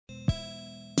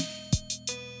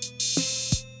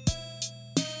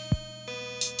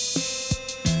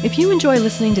If you enjoy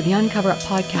listening to the Uncover Up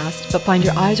podcast, but find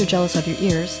your eyes are jealous of your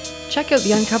ears, check out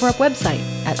the Uncover Up website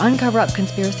at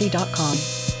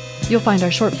uncoverupconspiracy.com. You'll find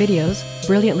our short videos,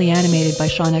 brilliantly animated by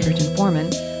Sean Egerton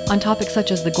Foreman, on topics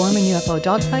such as the Gorman UFO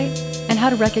dogfight and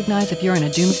how to recognize if you're in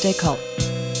a doomsday cult.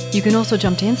 You can also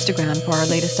jump to Instagram for our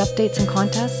latest updates and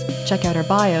contests, check out our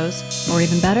bios, or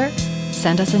even better,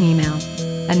 send us an email.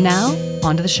 And now,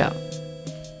 on to the show.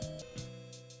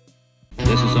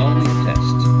 This is only a test.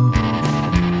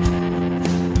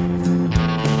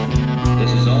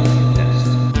 This is only a test.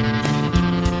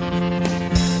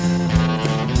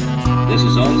 This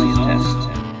is only a test.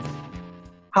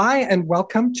 Hi, and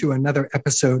welcome to another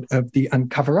episode of The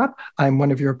Uncover Up. I'm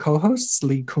one of your co-hosts,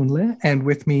 Lee Kunle, and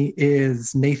with me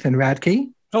is Nathan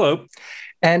Radke. Hello.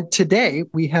 And today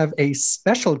we have a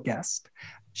special guest,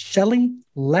 Shelly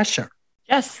Lesher.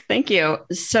 Yes, thank you.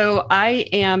 So I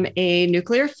am a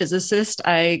nuclear physicist.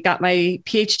 I got my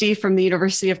PhD from the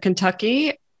University of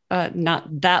Kentucky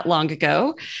not that long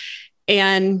ago.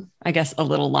 And I guess a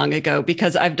little long ago,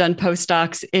 because I've done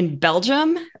postdocs in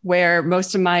Belgium, where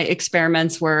most of my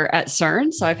experiments were at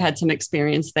CERN. So I've had some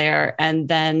experience there. And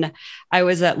then I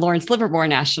was at Lawrence Livermore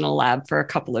National Lab for a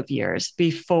couple of years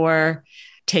before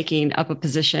taking up a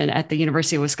position at the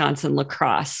University of Wisconsin-La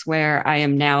Crosse, where I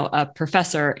am now a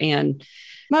professor and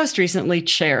most recently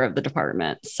chair of the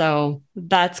department. So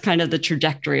that's kind of the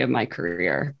trajectory of my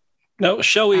career. Now,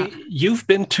 Shelly, you've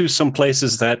been to some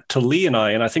places that to Lee and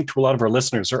I think to a lot of our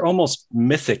listeners, are almost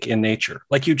mythic in nature.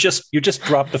 Like you just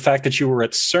dropped the fact that you were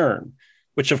at CERN,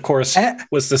 which of course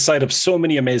was the site of so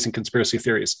many amazing conspiracy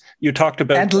theories. You talked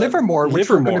about and Livermore, which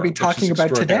we're going to be talking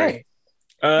about today.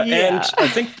 And I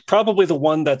think probably the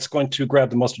one that's going to grab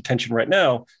the most attention right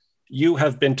now, you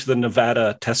have been to the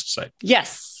Nevada test site.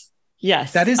 Yes.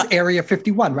 That is Area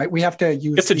 51, right? We have to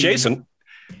use it's adjacent.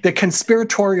 The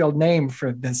conspiratorial name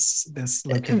for this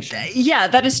location. Yeah,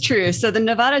 that is true. So the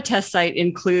Nevada test site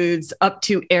includes up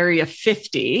to Area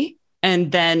 50,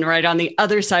 and then right on the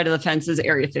other side of the fence is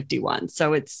Area 51.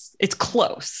 So it's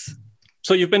close.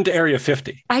 So you've been to Area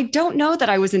 50? I don't know that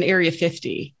I was in Area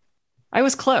 50. I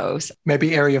was close.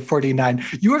 Maybe Area 49.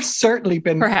 You have certainly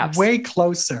been way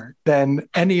closer than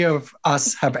any of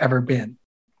us have ever been.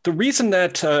 The reason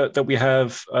that we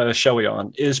have Shelly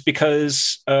on is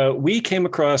because we came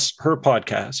across her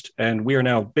podcast, and we are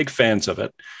now big fans of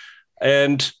it.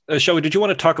 And Shelly, did you want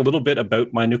to talk a little bit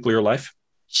about My Nuclear Life?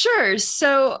 Sure.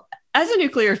 So as a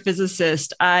nuclear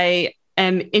physicist, I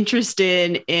am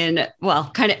interested in,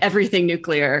 kind of everything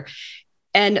nuclear.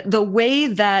 And the way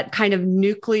that kind of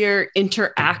nuclear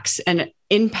interacts and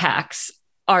impacts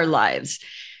our lives.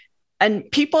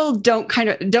 And people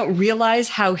don't realize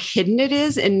how hidden it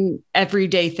is in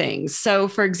everyday things. So,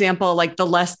 for example, like the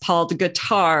Les Paul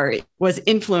guitar was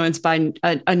influenced by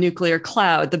a nuclear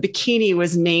cloud. The bikini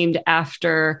was named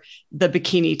after the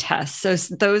bikini test. So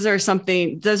those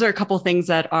are a couple of things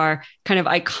that are kind of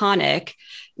iconic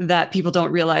that people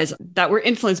don't realize that were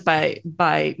influenced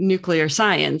by nuclear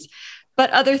science. But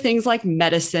other things like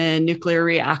medicine, nuclear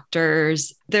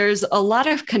reactors, there's a lot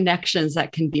of connections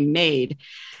that can be made.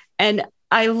 And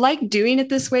I like doing it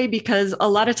this way because a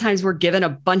lot of times we're given a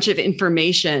bunch of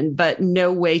information, but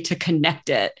no way to connect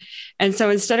it. And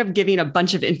so instead of giving a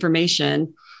bunch of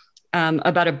information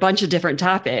about a bunch of different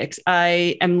topics,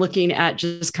 I am looking at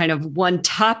just kind of one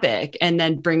topic and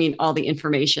then bringing all the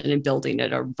information and building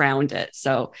it around it.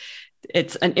 So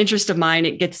it's an interest of mine.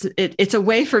 It's a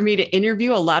way for me to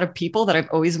interview a lot of people that I've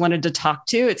always wanted to talk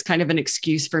to. It's kind of an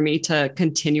excuse for me to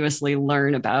continuously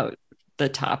learn about the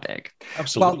topic.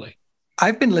 Absolutely. Well,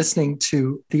 I've been listening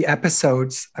to the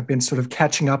episodes. I've been sort of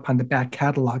catching up on the back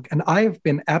catalog, and I have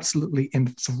been absolutely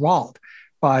enthralled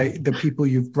by the people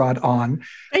you've brought on.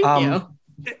 Thank you.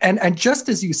 And just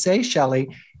as you say, Shelly,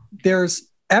 there's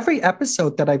every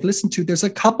episode that I've listened to, there's a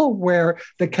couple where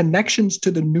the connections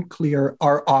to the nuclear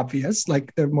are obvious,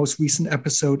 like the most recent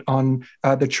episode on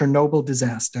the Chernobyl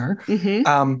disaster.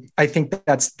 Mm-hmm. I think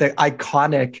that's the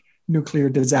iconic nuclear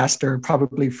disaster,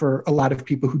 probably for a lot of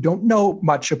people who don't know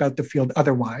much about the field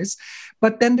otherwise.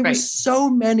 But then there were so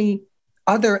many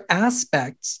other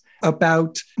aspects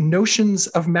about notions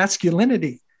of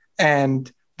masculinity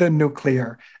and the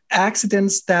nuclear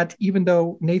accidents that, even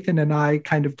though Nathan and I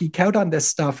kind of geek out on this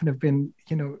stuff and have been,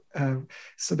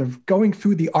 sort of going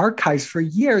through the archives for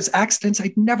years, accidents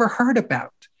I'd never heard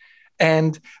about.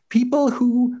 And people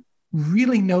who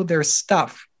really know their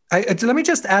stuff. Let me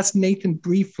just ask Nathan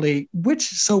briefly, which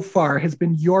so far has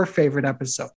been your favorite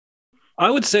episode?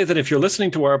 I would say that if you're listening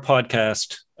to our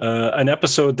podcast, an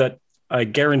episode that I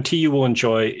guarantee you will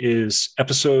enjoy is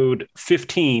episode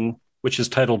 15, which is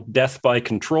titled Death by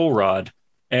Control Rod.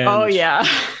 And oh, yeah.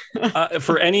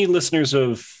 For any listeners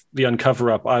of The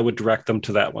Uncover Up, I would direct them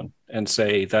to that one and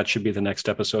say that should be the next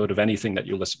episode of anything that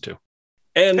you listen to.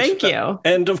 And thank you.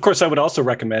 And of course, I would also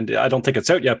recommend, I don't think it's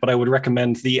out yet, but I would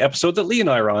recommend the episode that Lee and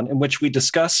I are on, in which we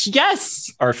discuss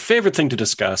our favorite thing to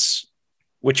discuss,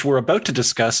 which we're about to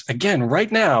discuss again right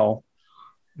now,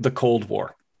 the Cold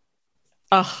War.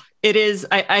 Oh, it is.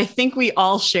 I think we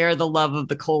all share the love of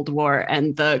the Cold War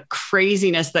and the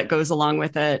craziness that goes along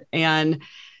with it. And,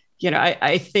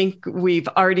 I think we've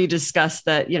already discussed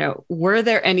that, were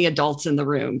there any adults in the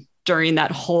room during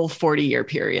that whole 40-year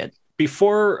period?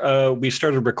 Before we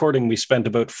started recording, we spent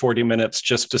about 40 minutes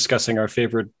just discussing our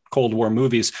favorite Cold War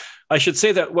movies. I should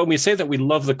say that when we say that we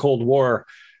love the Cold War,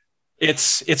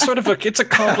 it's sort of it's a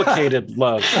complicated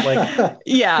love. Like,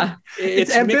 yeah,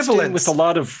 it's ambivalent with a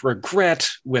lot of regret,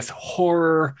 with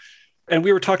horror. And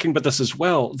we were talking about this as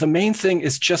well. The main thing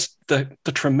is just the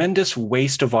tremendous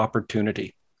waste of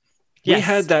opportunity. Yes. We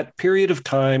had that period of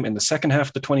time in the second half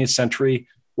of the 20th century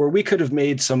where we could have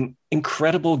made some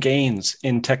incredible gains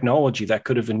in technology that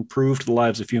could have improved the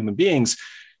lives of human beings.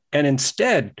 And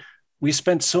instead, we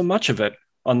spent so much of it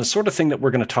on the sort of thing that we're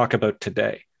going to talk about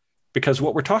today. Because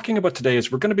what we're talking about today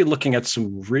is we're going to be looking at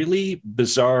some really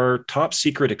bizarre, top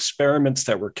secret experiments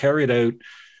that were carried out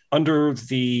under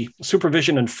the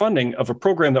supervision and funding of a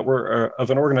program that of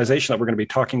an organization that we're going to be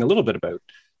talking a little bit about,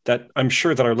 that I'm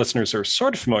sure that our listeners are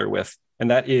sort of familiar with,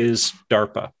 and that is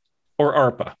DARPA or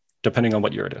ARPA, depending on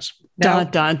what year it is. Sorry.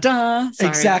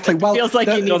 Exactly. Well, feels like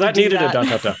you need that to needed that. a dun,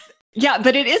 dun, dun. Yeah,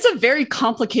 but it is a very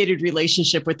complicated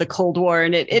relationship with the Cold War.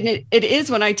 And it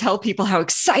is when I tell people how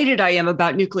excited I am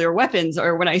about nuclear weapons,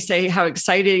 or when I say how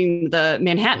exciting the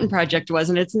Manhattan Project was.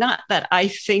 And it's not that I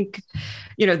think,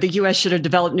 the US should have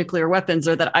developed nuclear weapons,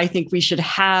 or that I think we should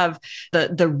have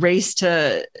the race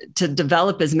to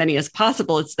develop as many as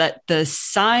possible. It's that the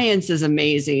science is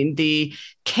amazing. The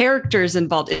characters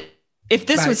involved. If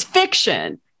this was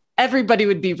fiction, everybody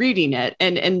would be reading it.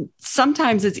 And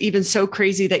sometimes it's even so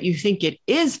crazy that you think it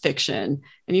is fiction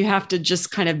and you have to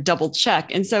just kind of double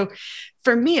check. And so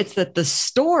for me, it's that the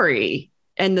story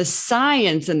and the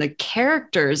science and the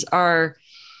characters are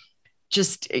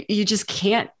you just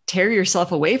can't tear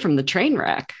yourself away from the train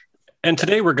wreck. And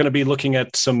today we're going to be looking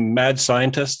at some mad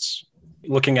scientists,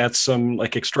 looking at some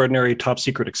extraordinary top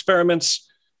secret experiments.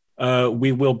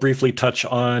 We will briefly touch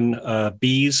on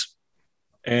bees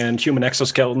and human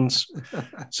exoskeletons.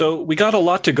 So we got a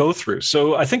lot to go through.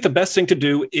 So I think the best thing to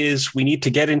do is we need to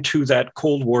get into that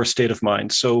Cold War state of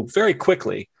mind. So very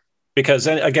quickly, because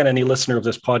again, any listener of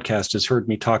this podcast has heard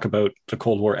me talk about the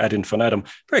Cold War ad infinitum.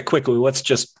 Very quickly, let's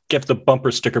just get the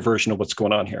bumper sticker version of what's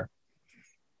going on here.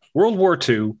 World War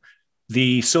II,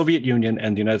 the Soviet Union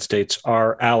and the United States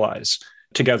are allies,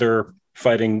 together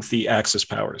fighting the Axis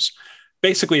powers.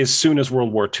 Basically, as soon as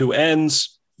World War II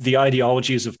ends, the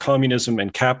ideologies of communism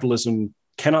and capitalism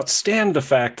cannot stand the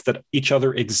fact that each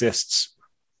other exists.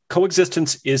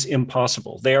 Coexistence is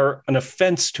impossible. They are an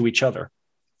offense to each other.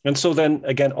 And so then,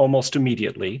 again, almost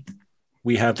immediately,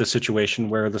 we have the situation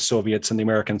where the Soviets and the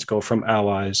Americans go from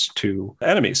allies to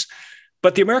enemies.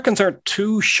 But the Americans aren't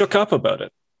too shook up about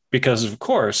it because, of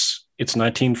course, it's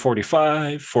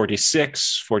 1945,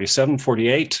 46, 47,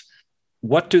 48.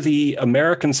 What do the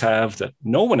Americans have that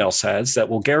no one else has that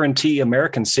will guarantee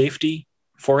American safety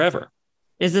forever?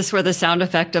 Is this where the sound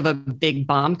effect of a big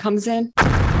bomb comes in?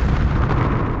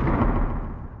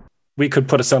 We could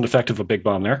put a sound effect of a big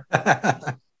bomb there.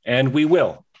 And we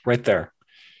will, right there.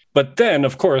 But then,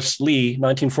 of course, Lee,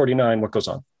 1949, what goes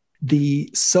on? The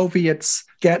Soviets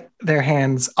get their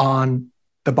hands on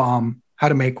the bomb, how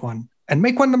to make one, and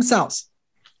make one themselves.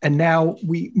 And now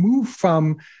we move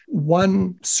from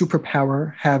one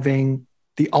superpower having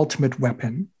the ultimate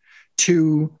weapon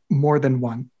to more than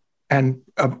one, and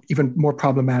even more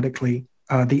problematically,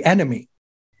 the enemy.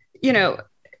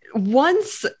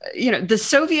 Once, the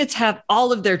Soviets have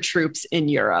all of their troops in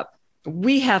Europe,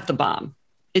 we have the bomb.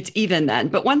 It's even then.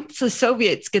 But once the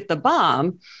Soviets get the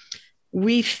bomb,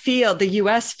 the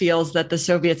US feels that the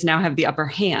Soviets now have the upper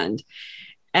hand.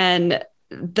 And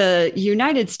the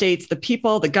United States, the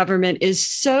people, the government is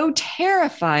so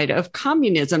terrified of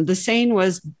communism. The saying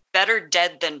was better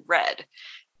dead than red.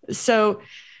 So,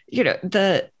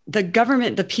 the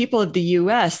government, the people of the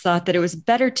US thought that it was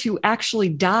better to actually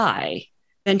die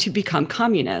than to become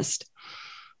communist.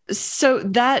 So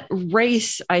that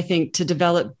race, I think, to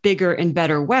develop bigger and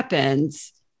better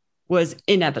weapons was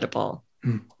inevitable.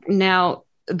 Mm. Now,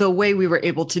 the way we were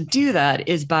able to do that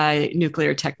is by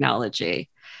nuclear technology.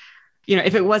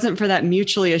 if it wasn't for that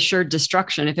mutually assured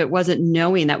destruction, if it wasn't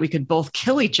knowing that we could both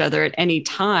kill each other at any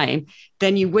time,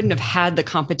 then you wouldn't have had the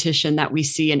competition that we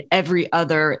see in every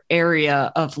other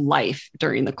area of life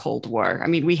during the Cold War. I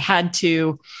mean, we had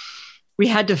to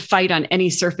fight on any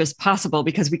surface possible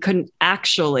because we couldn't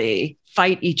actually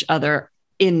fight each other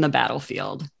in the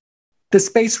battlefield. The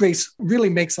space race really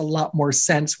makes a lot more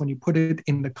sense when you put it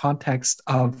in the context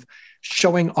of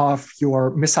showing off your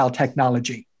missile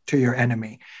technology to your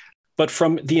enemy. But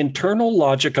from the internal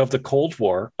logic of the Cold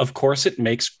War, of course, it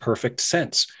makes perfect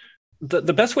sense.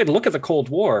 The best way to look at the Cold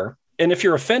War, and if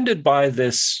you're offended by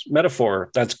this metaphor,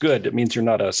 that's good. It means you're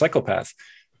not a psychopath.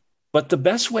 But the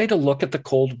best way to look at the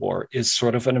Cold War is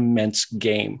sort of an immense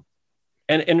game.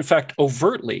 And in fact,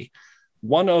 overtly,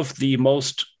 one of the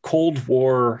most Cold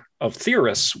War of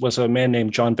theorists was a man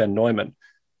named John von Neumann,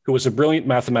 who was a brilliant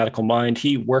mathematical mind.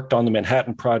 He worked on the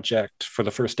Manhattan Project for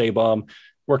the first A-bomb,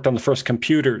 worked on the first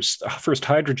computers, the first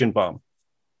hydrogen bomb.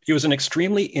 He was an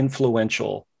extremely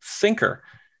influential thinker.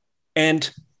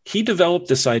 And he developed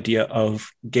this idea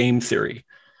of game theory,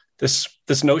 this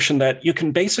notion that you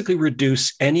can basically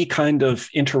reduce any kind of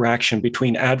interaction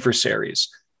between adversaries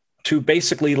to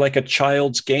basically like a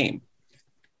child's game.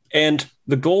 And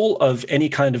the goal of any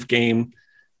kind of game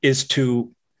is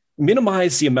to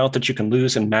minimize the amount that you can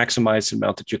lose and maximize the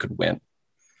amount that you could win.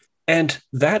 And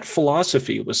that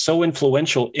philosophy was so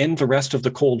influential in the rest of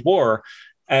the Cold War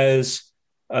as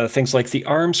things like the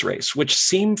arms race, which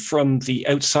seemed from the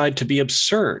outside to be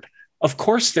absurd. Of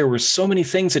course, there were so many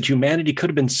things that humanity could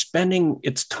have been spending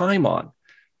its time on.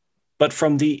 But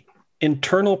from the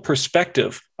internal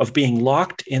perspective of being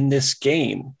locked in this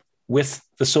game with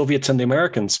the Soviets and the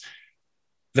Americans,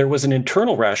 there was an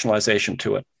internal rationalization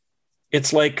to it.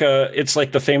 It's like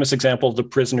the famous example of the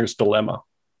prisoner's dilemma,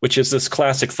 which is this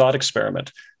classic thought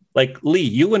experiment. Like, Lee,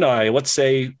 you and I, let's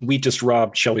say we just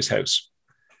robbed Shelly's house.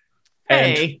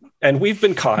 Hey. And we've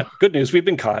been caught. Good news, we've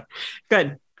been caught.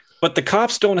 Good. But the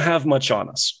cops don't have much on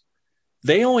us.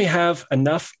 They only have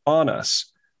enough on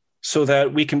us so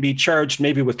that we can be charged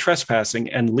maybe with trespassing,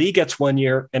 and Lee gets 1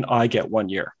 year and I get 1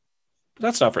 year.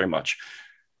 That's not very much.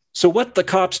 So what the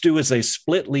cops do is they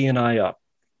split Lee and I up.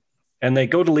 And they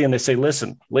go to Lee and they say,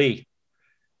 listen, Lee,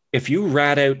 if you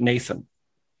rat out Nathan,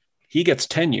 he gets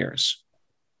 10 years.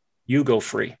 You go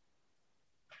free.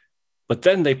 But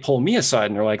then they pull me aside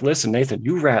and they're like, listen, Nathan,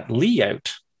 you rat Lee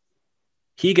out.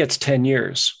 He gets 10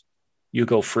 years. You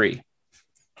go free.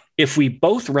 If we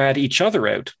both rat each other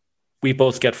out, we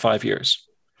both get 5 years.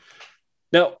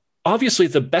 Now, obviously,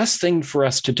 the best thing for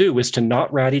us to do is to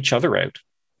not rat each other out.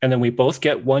 And then we both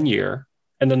get 1 year.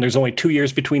 And then there's only 2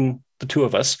 years between the two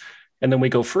of us. And then we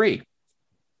go free.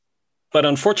 But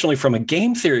unfortunately, from a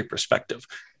game theory perspective,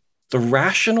 the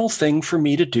rational thing for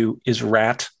me to do is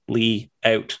rat Lee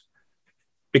out.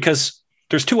 Because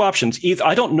there's two options. Either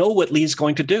I don't know what Lee's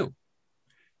going to do.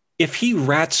 If he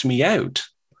rats me out,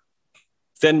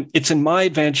 then it's in my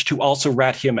advantage to also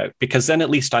rat him out, because then at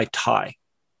least I tie.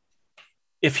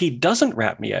 If he doesn't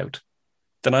rat me out,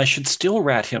 then I should still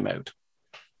rat him out,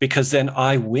 because then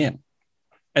I win.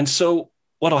 And so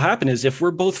what'll happen is, if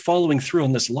we're both following through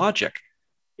on this logic,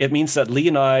 it means that Lee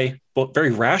and I, both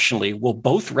very rationally, will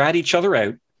both rat each other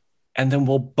out, and then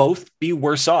we'll both be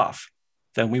worse off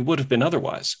than we would have been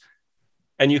otherwise.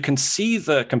 And you can see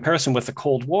the comparison with the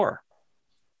Cold War.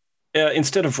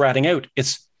 Instead of ratting out,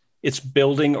 it's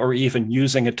building or even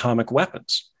using atomic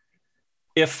weapons.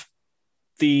 If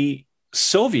the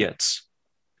Soviets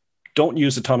don't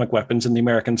use atomic weapons and the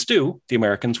Americans do, the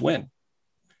Americans win.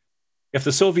 If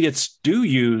the Soviets do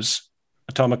use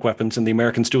atomic weapons and the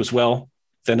Americans do as well,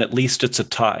 then at least it's a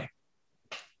tie.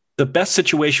 The best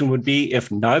situation would be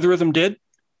if neither of them did,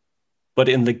 but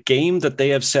in the game that they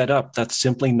have set up, that's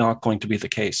simply not going to be the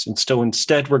case. And so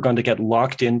instead, we're going to get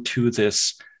locked into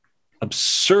this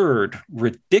absurd,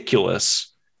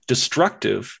 ridiculous,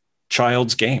 destructive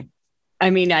child's game. I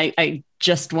mean, I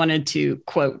just wanted to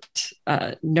quote,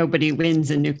 nobody wins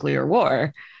in nuclear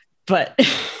war, but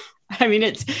I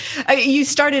mean, you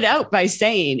started out by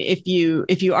saying, if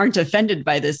you aren't offended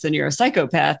by this, then you're a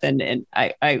psychopath. And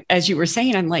I, as you were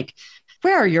saying, I'm like,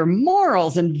 where are your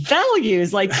morals and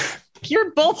values? Like,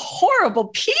 you're both horrible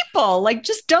people. Like,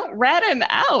 just don't rat him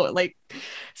out. Like,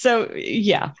 so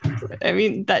yeah, I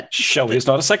mean, that Shelly is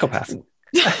not a psychopath.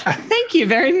 Thank you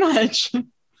very much.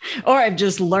 Or I've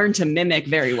just learned to mimic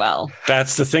very well.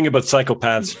 That's the thing about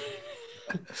psychopaths.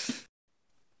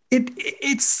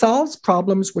 It solves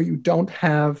problems where you don't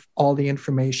have all the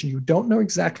information. You don't know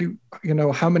exactly,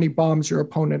 how many bombs your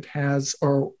opponent has,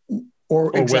 or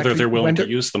exactly whether they're willing to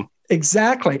use them.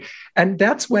 Exactly. And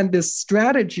that's when this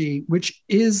strategy, which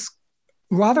is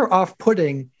rather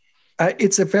off-putting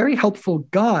it's a very helpful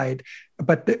guide.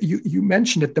 But you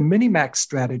mentioned it, the Minimax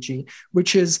strategy,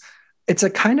 which is, it's a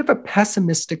kind of a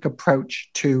pessimistic approach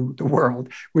to the world,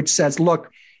 which says,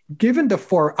 look, given the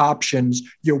 4 options,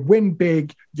 you win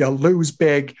big, you lose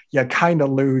big, you kind of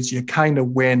lose, you kind of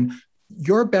win.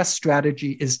 Your best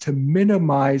strategy is to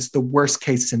minimize the worst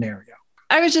case scenario.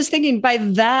 I was just thinking, by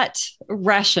that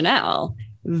rationale,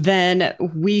 then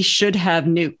we should have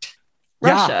nuked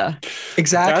Russia. Yeah,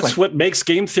 exactly. That's what makes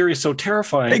game theory so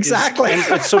terrifying. Exactly. And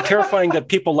it's so terrifying that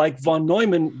people like von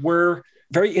Neumann were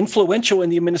very influential in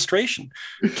the administration.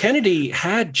 Kennedy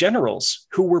had generals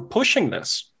who were pushing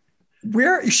this.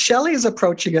 Shelley is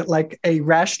approaching it like a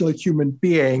rational human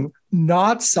being,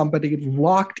 not somebody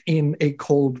locked in a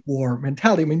Cold War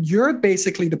mentality. I mean, you're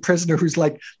basically the prisoner who's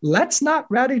like, let's not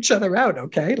rat each other out,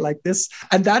 okay? Like this.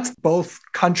 And that's both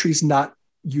countries not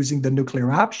using the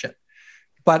nuclear option.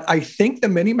 But I think the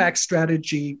Minimax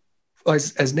strategy,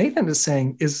 as Nathan is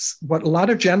saying, is what a lot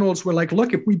of generals were like,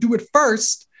 look, if we do it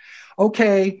first,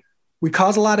 okay, we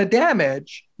cause a lot of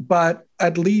damage, but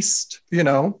at least,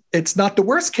 it's not the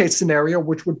worst case scenario,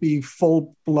 which would be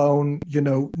full-blown,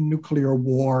 nuclear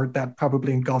war that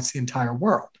probably engulfs the entire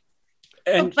world.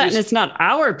 And it's not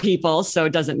our people, so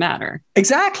it doesn't matter.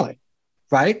 Exactly.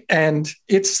 Right. And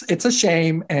it's a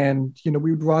shame. And,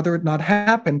 we would rather it not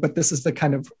happen, but this is the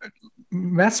kind of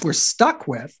mess we're stuck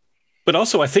with. But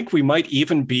also, I think we might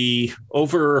even be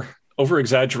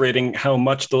over-exaggerating how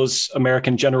much those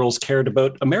American generals cared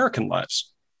about American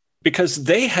lives, because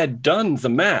they had done the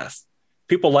math.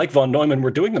 People like von Neumann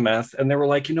were doing the math, and they were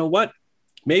like, you know what?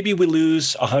 Maybe we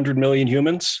lose 100 million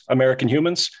humans, American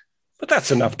humans, but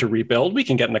that's enough to rebuild. We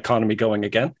can get an economy going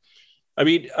again. I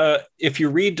mean, if you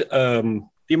read the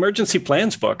Emergency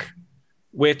Plans book,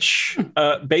 which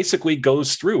basically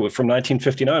goes through from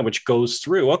 1959, which goes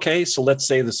through, okay, so let's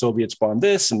say the Soviets bomb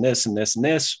this and this and this and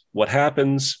this. What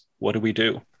happens? What do we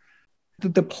do?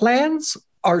 The plans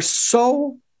are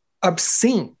so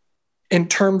obscene in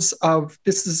terms of,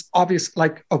 this is obvious,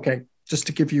 like, okay, just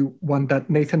to give you one that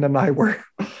Nathan and I were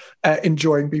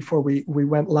enjoying before we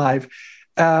went live.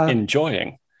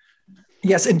 Enjoying?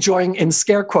 Yes, enjoying in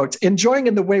scare quotes, enjoying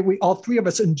in the way we all 3 of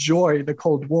us enjoy the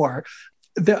Cold War.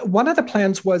 One of the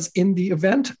plans was, in the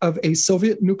event of a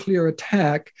Soviet nuclear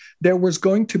attack, there was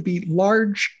going to be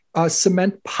large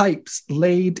cement pipes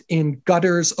laid in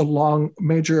gutters along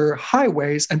major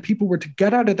highways, and people were to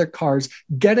get out of their cars,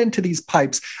 get into these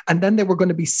pipes, and then they were going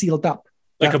to be sealed up.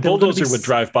 Like a bulldozer would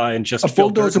drive by and just... A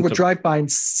bulldozer would drive by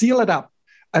and seal it up,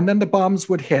 and then the bombs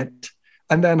would hit,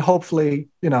 and then hopefully,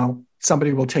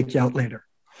 somebody will take you out later.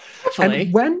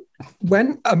 Hopefully. And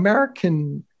when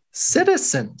American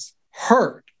citizens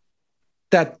heard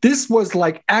that this was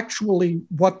like actually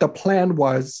what the plan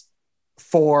was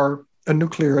for a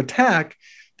nuclear attack,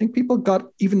 I think people got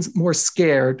even more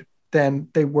scared than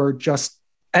they were just.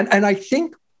 And I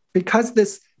think because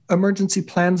this Emergency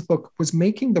Plans book was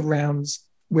making the rounds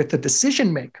with the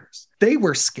decision makers, they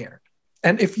were scared.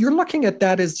 And if you're looking at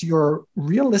that as your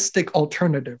realistic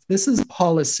alternative, this is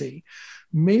policy,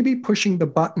 maybe pushing the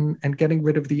button and getting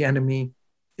rid of the enemy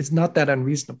is not that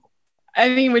unreasonable. I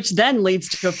mean, which then leads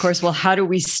to, of course, well, how do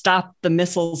we stop the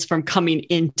missiles from coming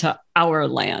into our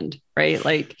land, right?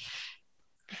 Like,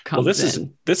 well, this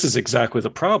is exactly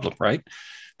the problem, right?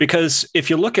 Because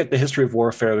if you look at the history of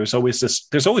warfare, there's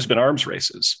always been arms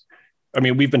races. I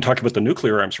mean, we've been talking about the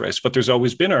nuclear arms race, but there's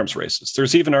always been arms races.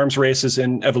 There's even arms races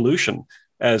in evolution,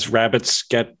 as rabbits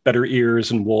get better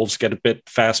ears and wolves get a bit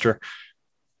faster.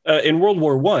 In World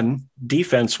War I,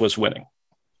 defense was winning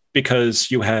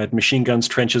because you had machine guns,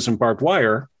 trenches, and barbed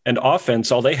wire, and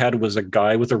offense, all they had was a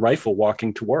guy with a rifle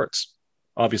walking towards.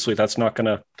 Obviously, that's not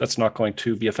going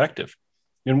to be effective.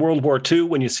 In World War II,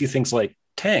 when you see things like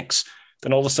tanks,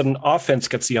 then all of a sudden offense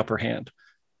gets the upper hand.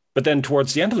 But then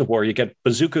towards the end of the war, you get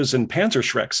bazookas and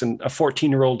Panzerschrecks, and a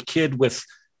 14-year-old kid with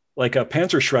like a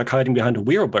Panzerschreck hiding behind a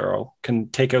wheelbarrow can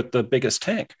take out the biggest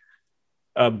tank.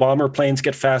 Bomber planes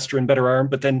get faster and better armed,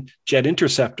 but then jet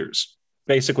interceptors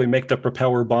basically make the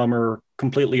propeller bomber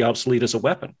completely obsolete as a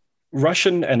weapon.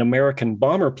 Russian and American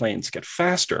bomber planes get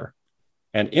faster,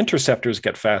 and interceptors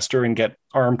get faster and get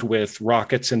armed with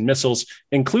rockets and missiles,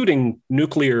 including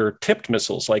nuclear-tipped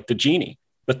missiles like the Genie.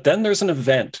 But then there's an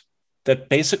event that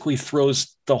basically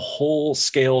throws the whole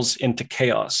scales into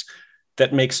chaos,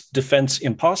 that makes defense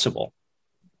impossible.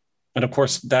 And of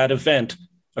course, that event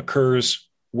occurs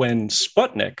when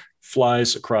Sputnik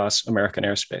flies across American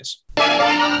airspace.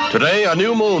 Today, a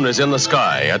new moon is in the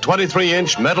sky, a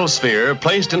 23-inch metal sphere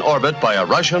placed in orbit by a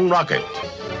Russian rocket.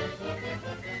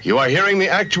 You are hearing the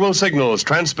actual signals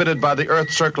transmitted by the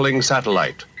Earth-circling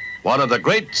satellite, one of the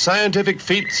great scientific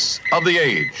feats of the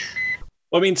age.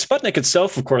 Well, I mean, Sputnik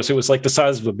itself, of course, it was like the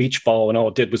size of a beach ball, and all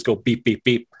it did was go beep, beep,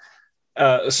 beep.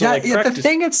 The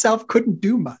thing itself couldn't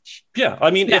do much. Yeah,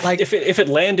 I mean, if it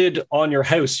landed on your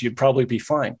house, you'd probably be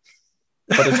fine.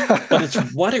 But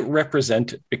it's what it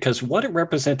represented, because what it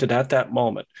represented at that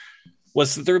moment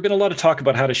was that there had been a lot of talk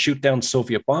about how to shoot down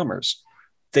Soviet bombers.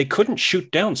 They couldn't shoot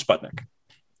down Sputnik.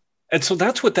 And so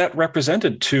that's what that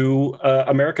represented to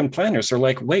American planners. They're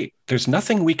like, wait, there's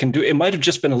nothing we can do. It might have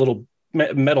just been a little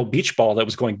metal beach ball that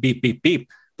was going beep, beep, beep,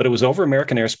 but it was over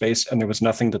American airspace and there was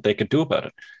nothing that they could do about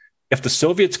it. If the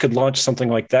Soviets could launch something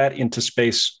like that into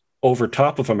space over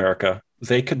top of America,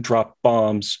 they could drop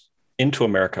bombs into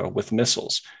America with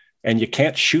missiles. And you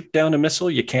can't shoot down a missile.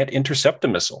 You can't intercept a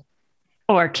missile.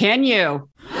 Or can you?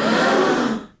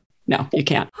 No, you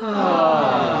can't.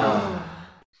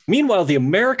 Meanwhile, the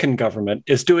American government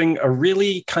is doing a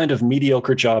really kind of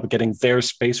mediocre job getting their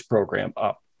space program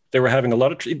up. They were having a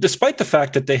lot of, despite the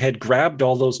fact that they had grabbed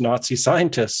all those Nazi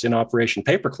scientists in Operation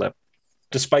Paperclip,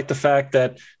 despite the fact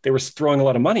that they were throwing a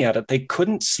lot of money at it, they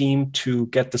couldn't seem to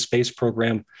get the space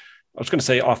program, I was going to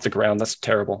say off the ground. That's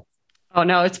terrible. Oh,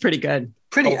 no, it's pretty good.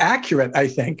 Pretty accurate, I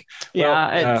think.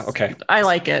 Yeah. Okay. I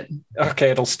like it.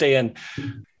 Okay, it'll stay in.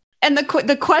 And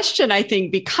the question, I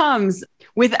think, becomes,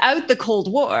 without the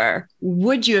Cold War,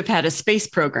 would you have had a space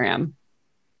program?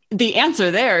 The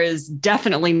answer there is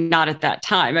definitely not at that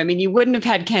time. I mean, you wouldn't have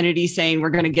had Kennedy saying,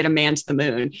 we're going to get a man to the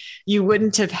moon. You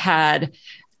wouldn't have had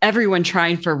everyone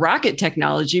trying for rocket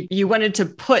technology. You wanted to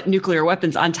put nuclear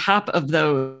weapons on top of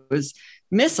those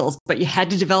missiles, but you had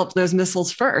to develop those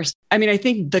missiles first. I mean, I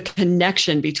think the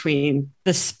connection between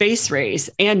the space race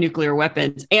and nuclear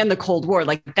weapons and the Cold War,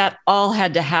 like that all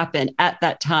had to happen at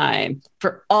that time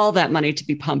for all that money to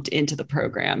be pumped into the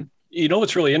program. You know,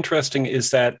 what's really interesting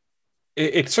is that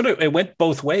it went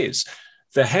both ways.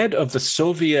 The head of the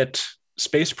Soviet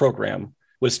space program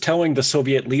was telling the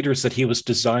Soviet leaders that he was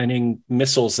designing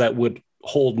missiles that would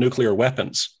hold nuclear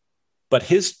weapons, but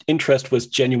his interest was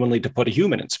genuinely to put a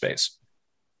human in space.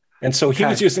 And so he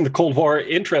was using the Cold War,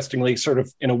 interestingly, sort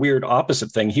of in a weird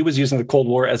opposite thing. He was using the Cold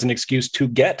War as an excuse to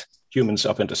get humans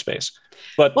up into space.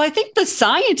 But I think the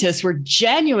scientists were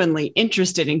genuinely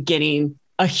interested in getting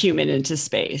a human into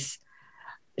space.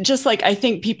 Just like I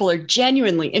think people are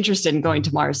genuinely interested in going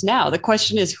to Mars now. The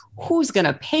question is, who's going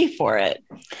to pay for it?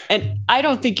 And I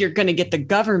don't think you're going to get the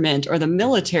government or the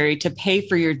military to pay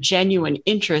for your genuine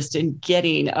interest in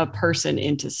getting a person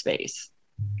into space.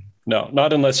 No,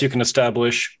 not unless you can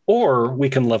establish, or we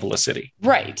can level a city.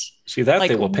 Right. See, that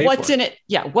they will pay what's for. In it?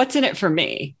 Yeah. What's in it for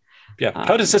me? Yeah.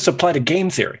 How does this apply to game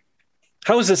theory?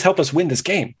 How does this help us win this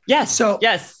game? Yes.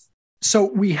 So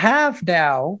we have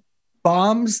now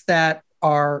bombs that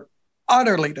are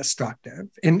utterly destructive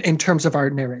in terms of our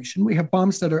narration. We have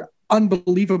bombs that are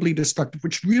unbelievably destructive,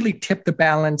 which really tip the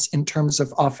balance in terms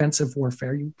of offensive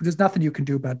warfare. There's nothing you can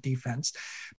do about defense.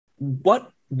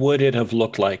 What would it have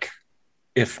looked like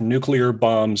if nuclear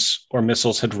bombs or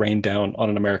missiles had rained down on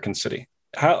an American city?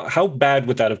 How bad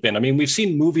would that have been? I mean, we've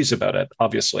seen movies about it,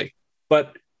 obviously,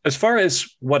 but as far as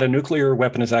what a nuclear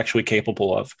weapon is actually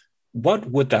capable of, what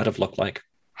would that have looked like?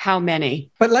 How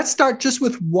many? But let's start just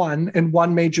with one in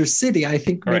one major city. I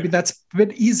think maybe that's a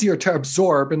bit easier to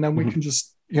absorb, and then we can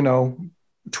just,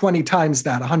 20 times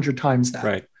that, 100 times that.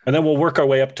 Right. And then we'll work our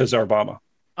way up to Tsarbama.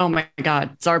 Oh my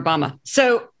God, Tsarbama.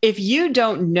 So if you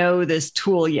don't know this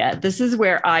tool yet, this is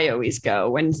where I always go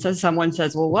when someone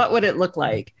says, well, what would it look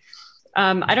like?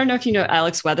 I don't know if you know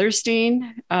Alex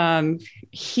Weatherstein.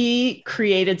 He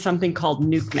created something called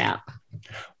Nuke Map.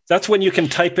 That's when you can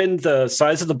type in the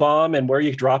size of the bomb and where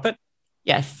you drop it?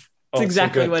 Yes, that's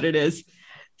exactly what it is.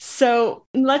 So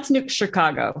let's nuke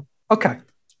Chicago. Okay.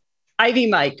 Ivy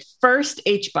Mike, first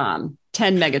H-bomb,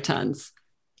 10 megatons.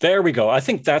 There we go. I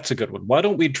think that's a good one. Why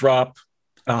don't we drop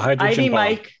a hydrogen bomb?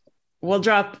 Mike, we'll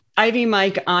drop Ivy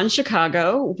Mike on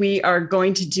Chicago. We are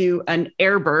going to do an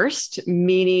airburst,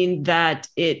 meaning that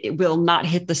it will not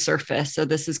hit the surface. So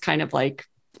this is kind of like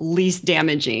least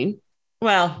damaging.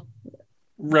 Well,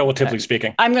 relatively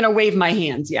speaking. I'm going to wave my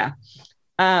hands. Yeah.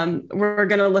 We're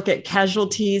going to look at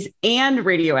casualties and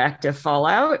radioactive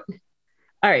fallout.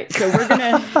 All right. So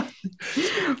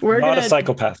we're not a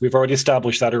psychopath. We've already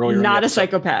established that earlier. Not a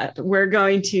psychopath. We're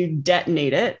going to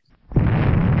detonate it.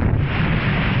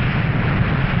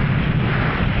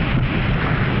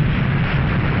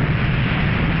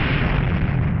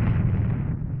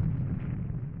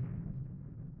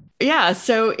 Yeah.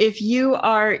 So if you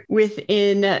are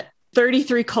within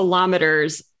 33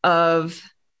 kilometers of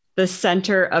the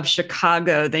center of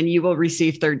Chicago, then you will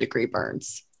receive third-degree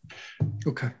burns.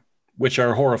 Okay. Which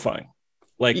are horrifying.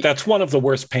 Like that's one of the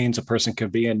worst pains a person can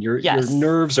be in. Your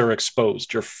nerves are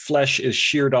exposed. Your flesh is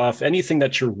sheared off. Anything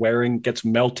that you're wearing gets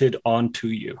melted onto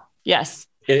you. Yes.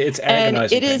 It's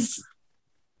agonizing. And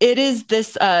it is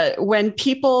this, when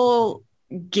people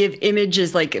give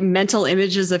images, like mental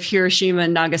images of Hiroshima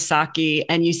and Nagasaki,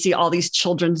 and you see all these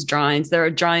children's drawings, there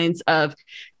are drawings of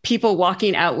people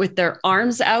walking out with their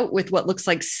arms out with what looks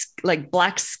like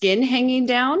black skin hanging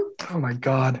down. Oh my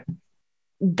God.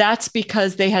 That's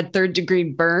because they had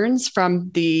third-degree burns from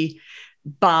the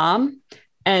bomb.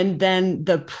 And then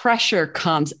the pressure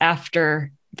comes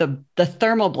after the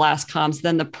thermal blast comes,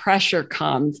 then the pressure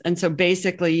comes. And so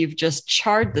basically you've just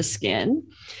charred the skin,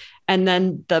 and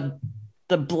then the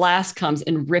blast comes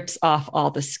and rips off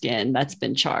all the skin that's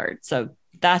been charred. So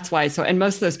that's why. And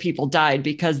most of those people died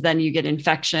because then you get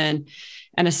infection,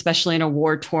 and especially in a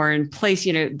war-torn place,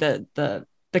 the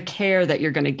care that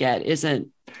you're going to get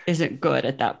isn't good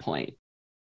at that point.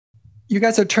 You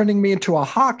guys are turning me into a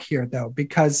hawk here, though,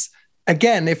 because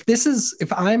again, if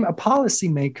I'm a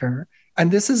policymaker and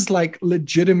this is like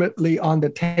legitimately on the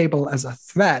table as a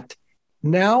threat,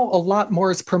 now a lot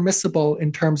more is permissible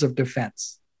in terms of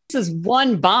defense. This is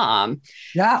one bomb.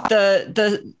 Yeah. At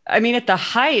the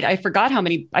height, I forget how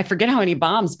many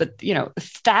bombs, but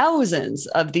thousands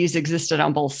of these existed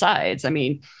on both sides.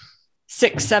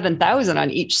 6,000-7,000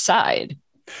 on each side.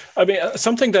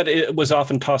 Something that it was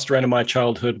often tossed around in my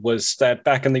childhood was that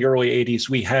back in the early 80s,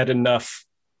 we had enough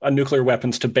nuclear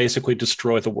weapons to basically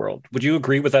destroy the world. Would you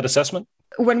agree with that assessment?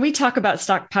 When we talk about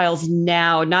stockpiles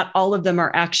now, not all of them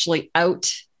are actually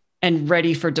out and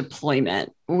ready for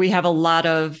deployment. We have a lot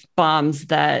of bombs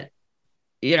that,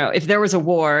 if there was a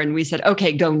war and we said,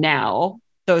 okay, go now,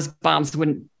 those bombs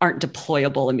aren't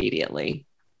deployable immediately.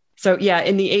 So yeah,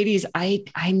 in the 80s,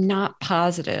 I'm not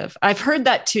positive. I've heard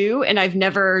that too, and I've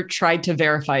never tried to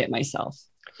verify it myself.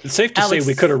 It's safe to say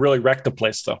we could have really wrecked the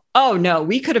place, though. Oh no,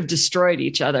 we could have destroyed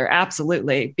each other,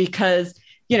 absolutely, because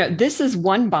this is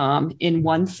one bomb in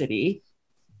one city.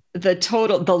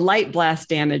 The light blast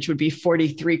damage would be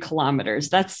 43 kilometers.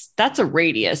 That's a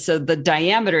radius. So the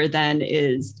diameter then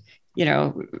is,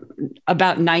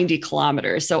 about 90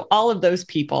 kilometers. So all of those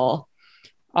people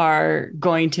are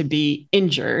going to be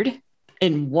injured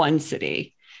in one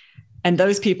city. And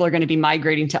those people are going to be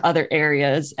migrating to other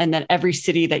areas. And then every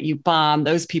city that you bomb,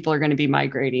 those people are going to be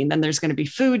migrating. Then there's going to be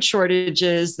food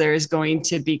shortages. There's going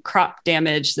to be crop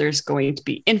damage. There's going to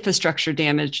be infrastructure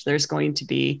damage. There's going to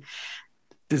be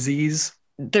disease.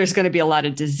 There's going to be a lot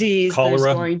of disease.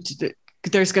 Cholera.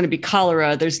 There's going to be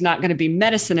cholera. There's not going to be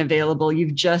medicine available.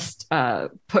 You've just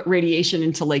put radiation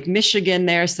into Lake Michigan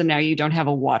there. So now you don't have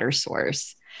a water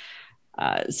source.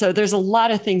 So there's a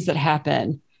lot of things that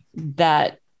happen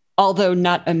that, although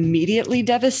not immediately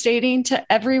devastating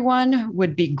to everyone,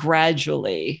 would be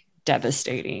gradually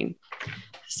devastating.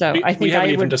 So I think we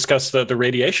haven't even discussed the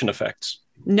radiation effects.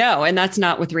 No, and that's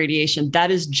not with radiation.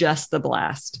 That is just the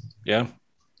blast. Yeah.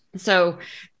 So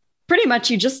pretty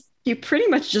much you pretty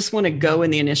much just want to go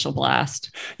in the initial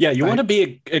blast. Yeah, you want to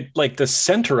be like the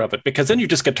center of it, because then you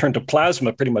just get turned to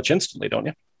plasma pretty much instantly, don't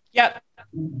you? Yep.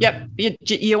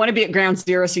 You want to be at ground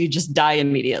zero, so you just die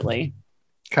immediately.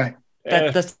 Okay.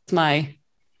 That's my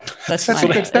a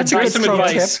good tip.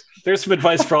 There's some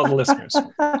advice for all the listeners.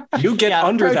 You get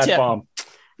under that bomb.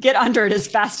 Get under it as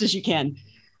fast as you can.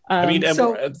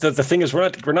 The thing is,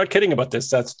 we're not kidding about this.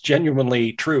 That's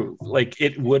genuinely true. Like,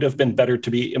 it would have been better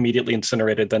to be immediately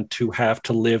incinerated than to have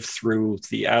to live through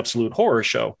the absolute horror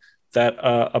show that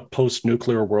a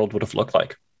post-nuclear world would have looked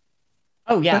like.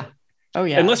 Oh yeah.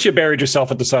 Unless you buried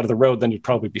yourself at the side of the road, then you'd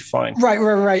probably be fine.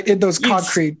 Right. In those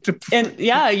concrete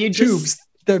tubes,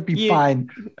 that'd be fine.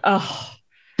 Oh,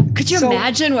 could you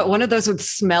imagine what one of those would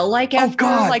smell like after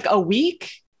like a week?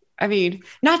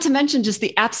 Not to mention just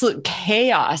the absolute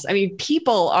chaos.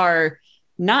 People are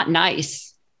not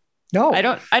nice. No, I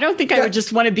don't think I would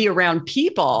just want to be around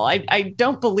people. I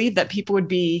don't believe that people would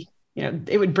be,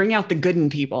 it would bring out the good in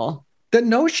people. The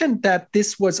notion that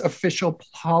this was official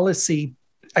policy,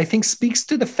 I think, speaks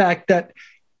to the fact that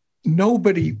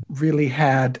nobody really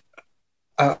had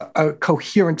a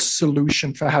coherent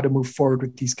solution for how to move forward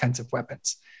with these kinds of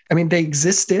weapons. They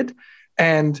existed,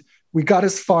 and we got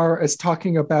as far as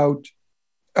talking about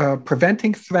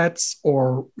preventing threats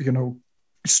or,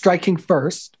 striking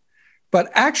first. But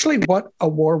actually what a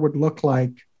war would look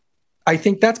like, I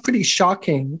think that's pretty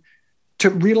shocking to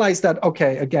realize that,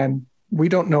 okay, again, we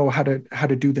don't know how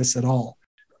to do this at all.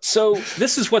 So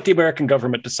this is what the American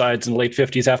government decides in the late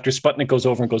 50s after Sputnik goes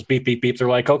over and goes beep, beep, beep. They're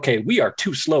like, okay, we are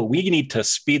too slow. We need to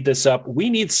speed this up. We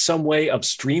need some way of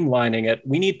streamlining it.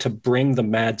 We need to bring the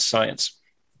mad science.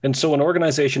 And so an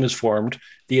organization is formed,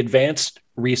 the Advanced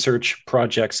Research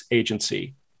Projects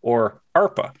Agency, or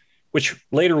ARPA, which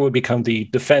later would become the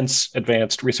Defense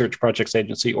Advanced Research Projects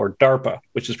Agency, or DARPA,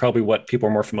 which is probably what people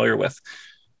are more familiar with.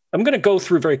 I'm going to go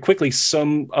through very quickly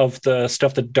some of the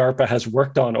stuff that DARPA has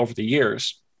worked on over the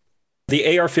years.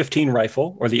 The AR-15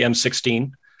 rifle, or the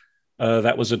M16,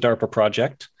 that was a DARPA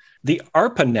project. The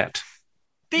ARPANET.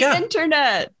 The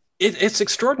internet. It's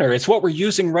extraordinary. It's what we're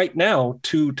using right now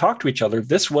to talk to each other.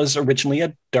 This was originally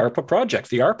a DARPA project,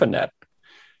 the ARPANET.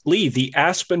 Lee, the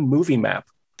Aspen movie map.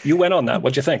 You went on that.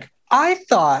 What'd you think? I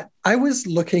thought I was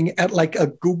looking at like a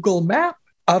Google map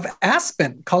of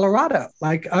Aspen, Colorado.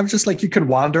 Like, I'm just like, you can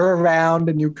wander around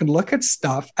and you can look at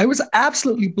stuff. I was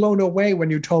absolutely blown away when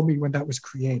you told me when that was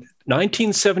created.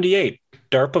 1978,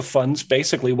 DARPA funds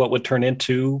basically what would turn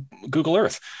into Google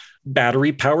Earth.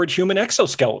 Battery-powered human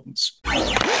exoskeletons.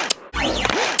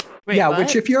 Wait, yeah, what?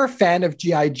 which if you're a fan of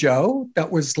G.I. Joe,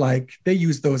 that was like, they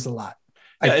use those a lot.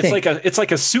 Yeah, it's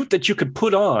like a suit that you could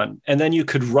put on and then you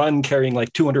could run carrying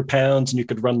like 200 pounds and you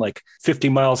could run like 50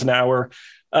 miles an hour.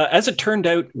 As it turned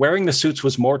out, wearing the suits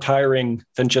was more tiring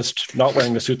than just not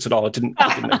wearing the suits at all. It didn't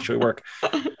actually work.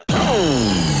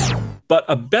 But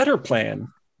a better plan,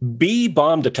 bee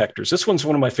bomb detectors. This one's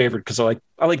one of my favorite because I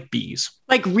like bees.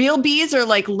 Like real bees or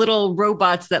like little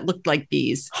robots that looked like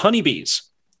bees? Honeybees.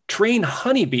 Train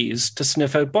honeybees to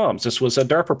sniff out bombs. This was a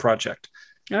DARPA project.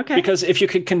 Okay. Because if you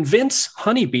could convince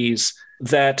honeybees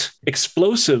that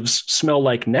explosives smell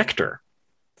like nectar,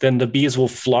 then the bees will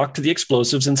flock to the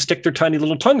explosives and stick their tiny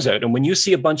little tongues out. And when you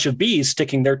see a bunch of bees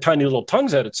sticking their tiny little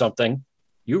tongues out at something,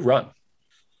 you run.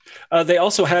 They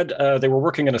also had, they were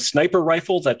working on a sniper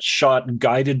rifle that shot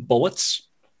guided bullets,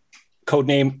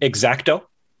 codename Exacto.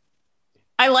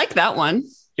 I like that one.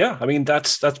 Yeah, I mean,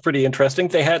 that's pretty interesting.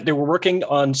 They were working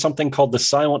on something called the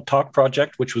Silent Talk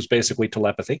Project, which was basically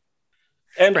telepathy.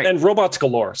 And robots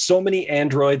galore. So many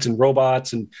androids and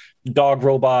robots and dog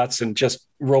robots and just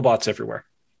robots everywhere.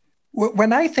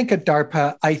 When I think of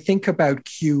DARPA, I think about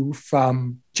Q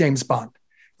from James Bond,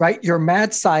 right? You're a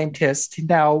mad scientist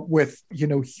now with,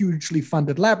 hugely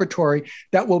funded laboratory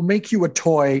that will make you a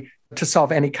toy to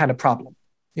solve any kind of problem.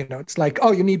 It's like,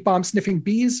 oh, you need bomb sniffing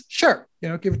bees? Sure.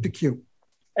 Give it to Q.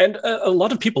 And a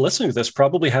lot of people listening to this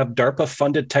probably have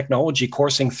DARPA-funded technology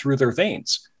coursing through their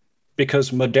veins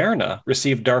because Moderna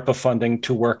received DARPA funding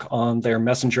to work on their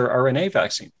messenger RNA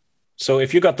vaccine. So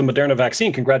if you got the Moderna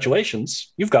vaccine,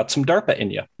 congratulations, you've got some DARPA in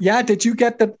you. Yeah, did you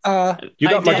get the... you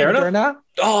got Moderna?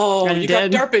 Oh, I you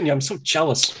did. got DARPA in you. I'm so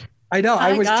jealous. I know.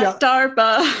 I was got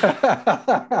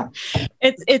DARPA.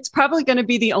 It's probably going to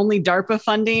be the only DARPA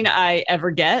funding I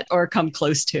ever get or come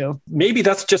close to. Maybe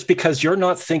that's just because you're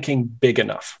not thinking big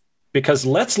enough. Because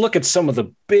let's look at some of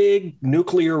the big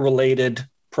nuclear-related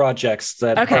projects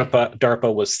that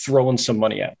DARPA was throwing some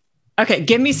money at. Okay,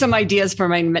 give me some ideas for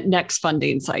my next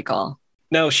funding cycle.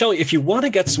 Now, Shelly, if you want to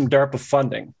get some DARPA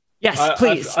funding, yes,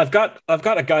 please. I've got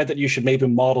a guy that you should maybe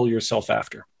model yourself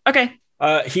after. Okay.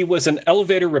 He was an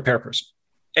elevator repair person.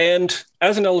 And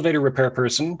as an elevator repair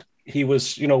person, he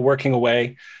was, working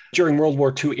away during World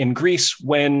War II in Greece.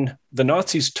 When the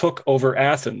Nazis took over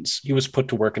Athens, he was put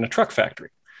to work in a truck factory.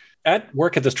 At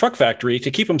work at this truck factory,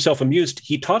 to keep himself amused,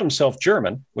 he taught himself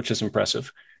German, which is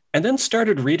impressive, and then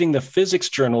started reading the physics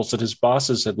journals that his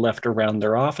bosses had left around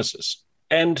their offices.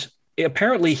 And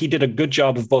apparently he did a good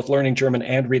job of both learning German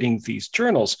and reading these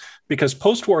journals, because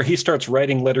post-war he starts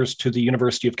writing letters to the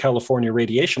University of California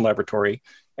Radiation Laboratory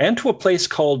and to a place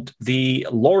called the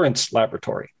Lawrence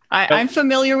Laboratory. I'm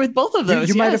familiar with both of those.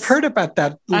 You might have heard about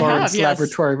that Lawrence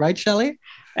Laboratory, right, Shelley?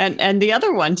 And the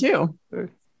other one too.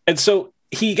 And so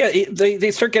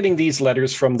they start getting these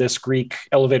letters from this Greek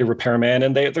elevator repairman,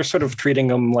 and they're sort of treating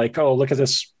him like, oh, look at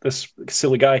this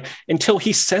silly guy, until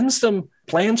he sends them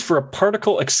plans for a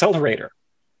particle accelerator.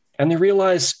 And they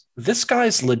realize this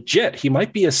guy's legit. He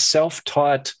might be a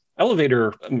self-taught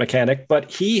elevator mechanic, but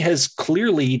he has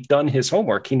clearly done his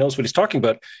homework. He knows what he's talking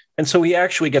about. And so he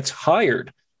actually gets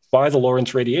hired by the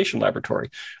Lawrence Radiation Laboratory.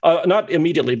 Not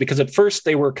immediately, because at first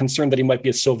they were concerned that he might be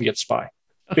a Soviet spy,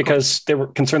 because they were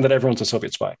concerned that everyone's a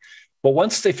Soviet spy. But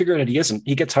once they figure out he isn't,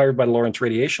 he gets hired by the Lawrence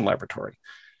Radiation Laboratory.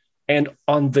 And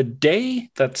on the day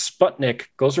that Sputnik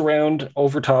goes around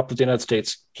over top of the United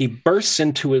States, he bursts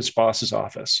into his boss's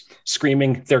office,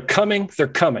 screaming, they're coming,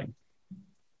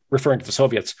 referring to the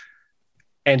Soviets.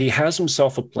 And he has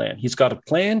himself a plan. He's got a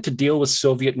plan to deal with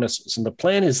Soviet missiles. And the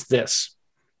plan is this.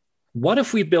 What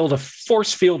if we build a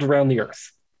force field around the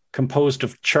Earth composed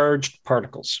of charged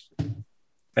particles?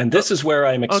 And this is where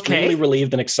I'm extremely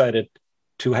relieved and excited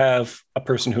to have a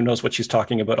person who knows what she's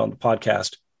talking about on the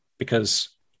podcast, because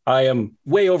I am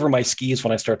way over my skis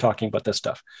when I start talking about this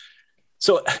stuff.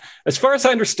 So as far as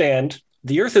I understand,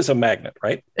 the Earth is a magnet,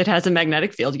 right? It has a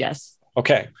magnetic field, yes.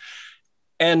 Okay.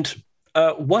 And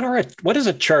what is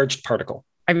a charged particle?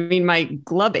 I mean, my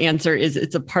glub answer is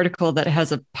it's a particle that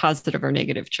has a positive or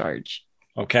negative charge.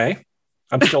 Okay.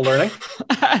 I'm still learning.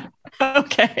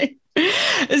 Okay.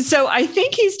 So I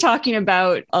think he's talking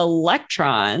about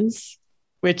electrons,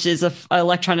 which is an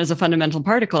electron is a fundamental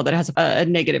particle that has a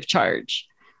negative charge.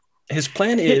 His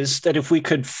plan is that if we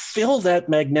could fill that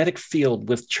magnetic field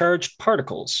with charged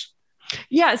particles.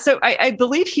 Yeah. So I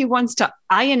believe he wants to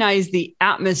ionize the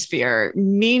atmosphere,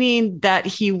 meaning that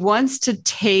he wants to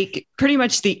take pretty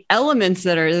much the elements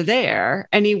that are there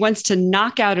and he wants to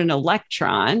knock out an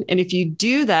electron. And if you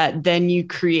do that, then you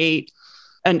create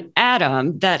an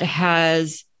atom that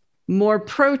has more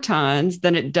protons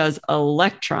than it does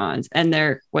electrons. And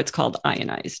they're what's called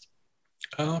ionized.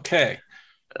 Okay.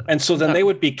 And so then they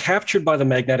would be captured by the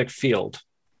magnetic field.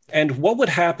 And what would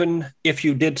happen if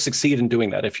you did succeed in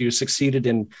doing that? If you succeeded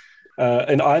in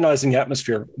ionizing the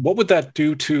atmosphere, what would that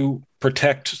do to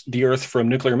protect the Earth from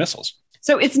nuclear missiles?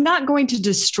 So it's not going to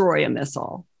destroy a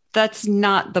missile. That's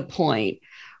not the point.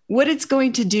 What it's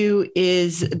going to do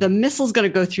is the missile's going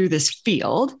to go through this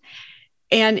field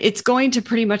and it's going to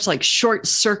pretty much like short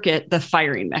circuit the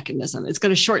firing mechanism. It's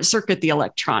going to short circuit the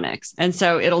electronics. And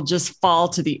so it'll just fall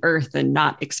to the Earth and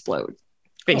not explode,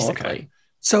 basically. Oh, okay.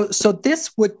 So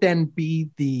this would then be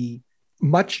the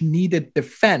much needed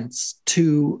defense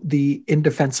to the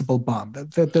indefensible bomb,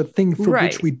 the thing for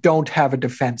which we don't have a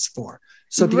defense for.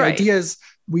 So the idea is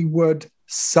we would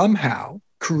somehow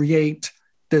create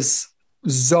this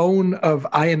zone of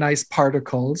ionized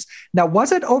particles. Now,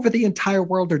 was it over the entire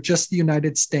world or just the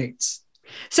United States?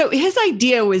 So his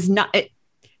idea was not,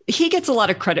 he gets a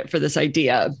lot of credit for this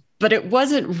idea, but it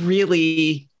wasn't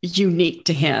really unique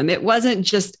to him. It wasn't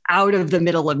just out of the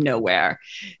middle of nowhere,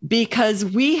 because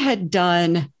we had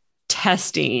done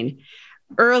testing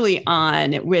early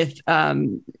on with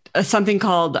something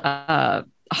called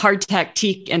hardtack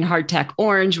teak and hardtack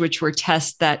orange, which were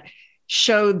tests that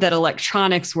showed that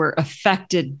electronics were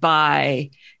affected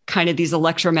by kind of these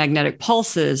electromagnetic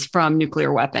pulses from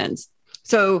nuclear weapons.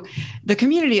 So the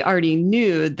community already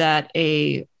knew that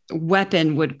a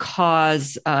weapon would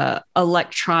cause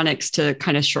electronics to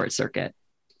kind of short circuit.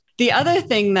 The other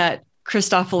thing that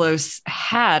Christophilus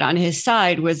had on his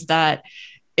side was that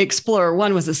Explorer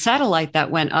 1 was a satellite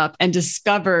that went up and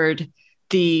discovered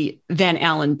the Van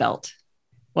Allen belt.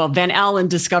 Well, Van Allen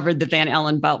discovered the Van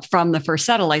Allen belt from the first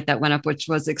satellite that went up, which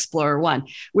was Explorer 1,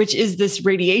 which is this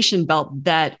radiation belt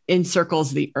that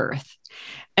encircles the Earth.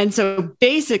 And so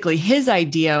basically his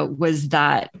idea was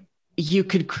that you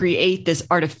could create this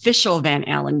artificial Van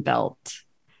Allen belt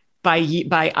by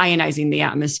ionizing the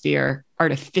atmosphere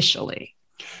artificially.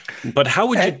 But how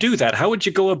would you do that? How would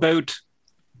you go about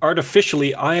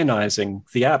artificially ionizing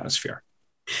the atmosphere?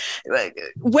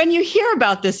 When you hear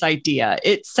about this idea,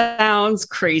 it sounds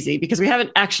crazy because we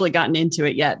haven't actually gotten into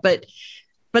it yet. But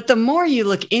the more you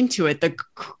look into it, the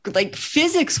like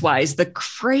physics wise, the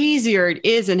crazier it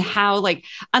is, and how like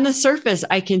on the surface,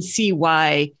 I can see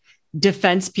why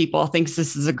defense people thinks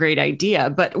this is a great idea.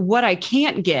 But what I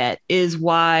can't get is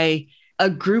why a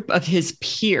group of his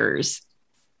peers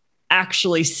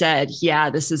actually said, yeah,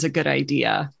 this is a good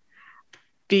idea.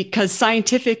 Because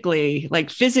scientifically, like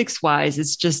physics wise,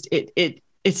 it's just,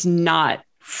 it's not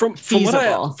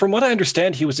feasible. From what I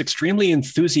understand, he was extremely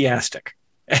enthusiastic.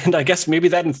 And I guess maybe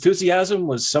that enthusiasm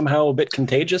was somehow a bit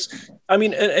contagious. I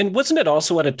mean, and wasn't it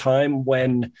also at a time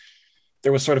when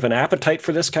there was sort of an appetite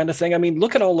for this kind of thing? I mean,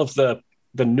 look at all of the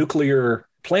nuclear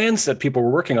plans that people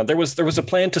were working on. There was a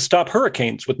plan to stop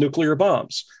hurricanes with nuclear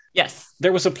bombs. Yes.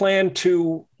 There was a plan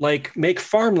to like make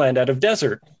farmland out of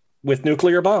desert with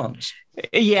nuclear bombs.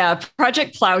 Yeah,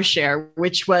 Project Plowshare,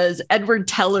 which was Edward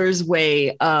Teller's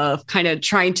way of kind of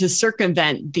trying to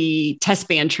circumvent the test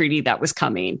ban treaty that was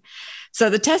coming. So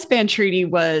the test ban treaty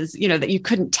was, that you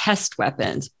couldn't test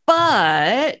weapons,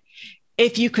 but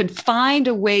if you could find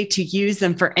a way to use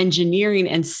them for engineering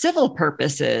and civil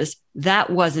purposes, that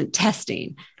wasn't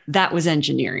testing, that was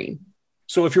engineering.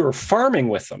 So if you were farming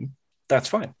with them, that's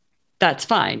fine. That's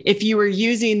fine. If you were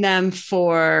using them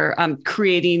for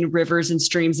creating rivers and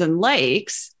streams and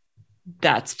lakes,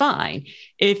 that's fine.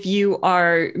 If you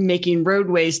are making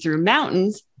roadways through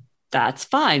mountains, that's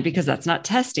fine, because that's not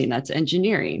testing, that's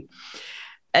engineering.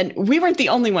 And we weren't the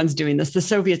only ones doing this. The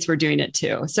Soviets were doing it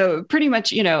too. So pretty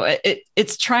much,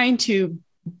 it's trying to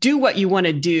do what you want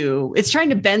to do. It's trying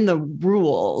to bend the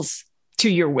rules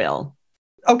to your will.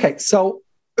 Okay, so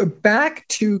back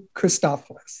to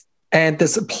Christophilus and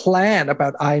this plan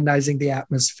about ionizing the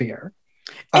atmosphere.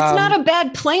 It's not a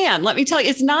bad plan. Let me tell you,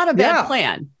 it's not a bad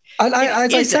plan. And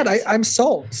as I said, I'm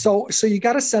sold. So you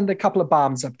got to send a couple of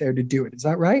bombs up there to do it. Is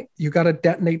that right? You got to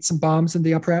detonate some bombs in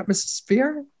the upper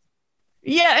atmosphere?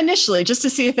 Yeah, initially, just to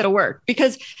see if it'll work.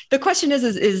 Because the question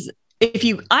is if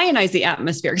you ionize the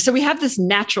atmosphere, so we have this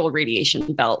natural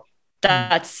radiation belt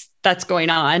that's going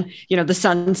on. The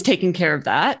sun's taking care of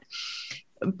that.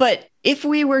 But if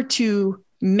we were to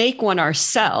make one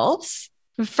ourselves,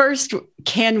 first,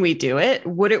 can we do it?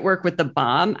 Would it work with the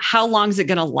bomb? How long is it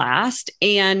going to last?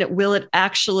 And will it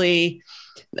actually,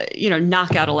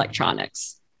 knock out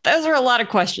electronics? Those are a lot of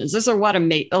questions. Those are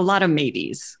a lot of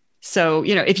maybes. So,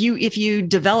 if you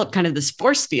develop kind of this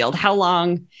force field, how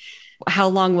long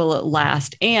will it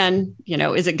last? And,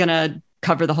 is it going to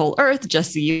cover the whole Earth,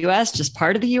 just the US, just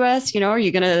part of the US? Are you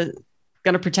going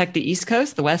to protect the East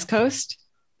Coast, the West Coast?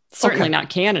 Certainly not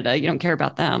Canada. You don't care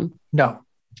about them. No.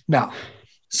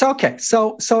 So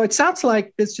it sounds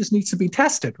like this just needs to be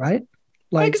tested, right?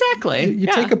 Like exactly. You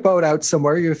take a boat out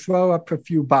somewhere, you throw up a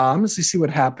few bombs, you see what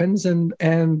happens,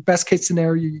 and best case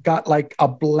scenario, you got like a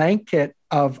blanket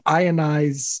of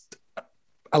ionized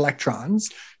electrons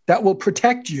that will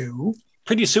protect you.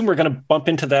 Pretty soon we're going to bump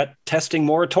into that testing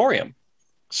moratorium.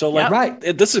 So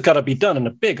this has got to be done in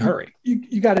a big hurry.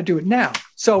 You got to do it now.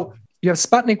 So you have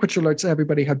Sputnik, which alerts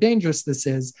everybody how dangerous this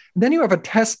is. And then you have a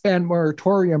test ban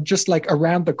moratorium just like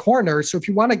around the corner. So if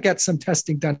you want to get some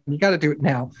testing done, you got to do it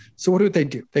now. So what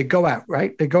do? They go out,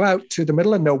 right? They go out to the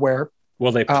middle of nowhere.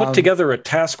 Well, they put together a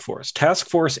task force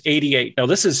 88. Now,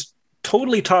 this is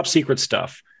totally top secret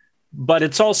stuff, but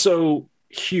it's also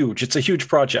huge. It's a huge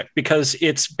project because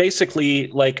it's basically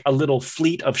like a little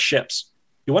fleet of ships.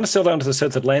 You want to sail down to the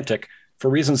South Atlantic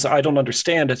for reasons I don't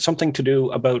understand. It's something to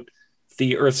do about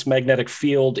the Earth's magnetic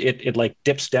field. It like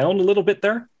dips down a little bit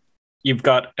there. You've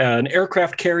got an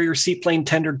aircraft carrier, seaplane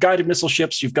tender, guided missile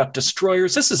ships. You've got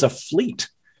destroyers. This is a fleet.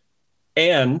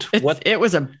 And it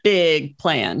was a big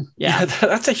plan. Yeah,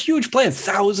 that's a huge plan.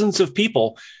 Thousands of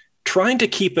people trying to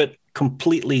keep it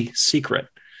completely secret.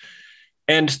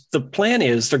 And the plan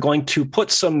is they're going to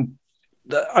put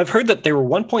I've heard that they were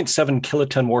 1.7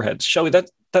 kiloton warheads. Shelly,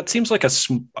 that seems like a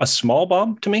small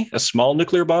bomb to me, a small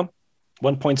nuclear bomb.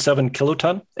 1.7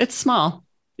 kiloton. It's small.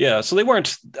 Yeah, so they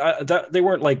weren't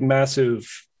like massive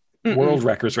world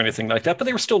wreckers or anything like that, but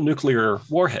they were still nuclear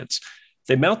warheads.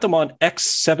 They mount them on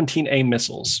X-17A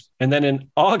missiles, and then in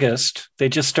August they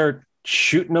just start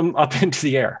shooting them up into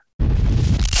the air.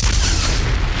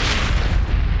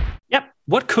 Yep.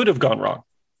 What could have gone wrong?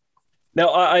 Now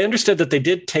I understood that they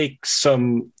did take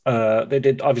some. They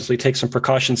did obviously take some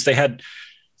precautions. They had.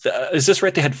 Is this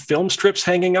right? They had film strips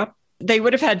hanging up. They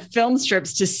would have had film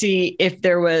strips to see if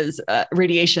there was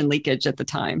radiation leakage at the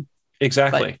time.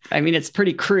 Exactly. But, I mean, it's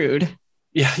pretty crude.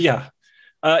 Yeah.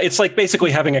 It's like basically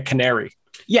having a canary.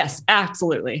 Yes,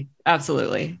 absolutely.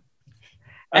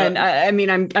 And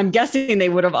I'm guessing they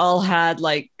would have all had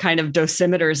like kind of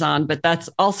dosimeters on, but that's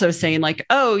also saying like,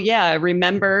 oh yeah,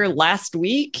 remember last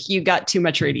week you got too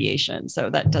much radiation. So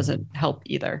that doesn't help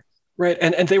either. Right.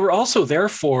 And they were also there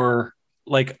for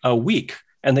like a week.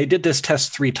 And they did this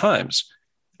test 3 times.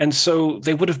 And so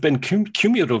they would have been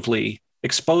cumulatively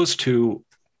exposed to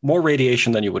more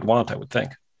radiation than you would want, I would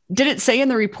think. Did it say in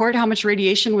the report how much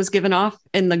radiation was given off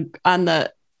in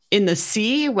the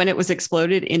sea when it was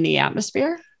exploded in the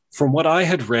atmosphere? From what I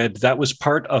had read, that was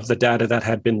part of the data that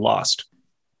had been lost,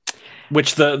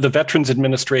 which the Veterans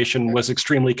Administration was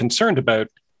extremely concerned about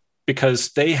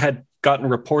because they had gotten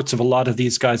reports of a lot of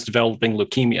these guys developing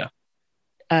leukemia.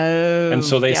 Oh, and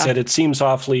so they said, it seems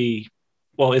awfully,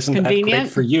 well, isn't convenient? That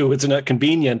great for you? Isn't it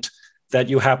convenient that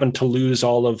you happen to lose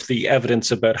all of the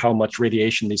evidence about how much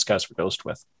radiation these guys were dosed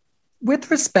with?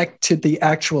 With respect to the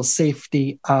actual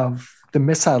safety of the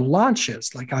missile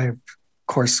launches, like I, of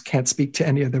course, can't speak to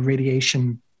any of the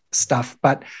radiation stuff,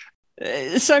 but...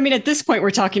 So, I mean, at this point,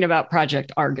 we're talking about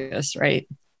Project Argus, right?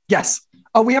 Yes.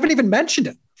 Oh, we haven't even mentioned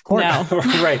it. Of course. No.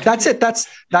 Right. That's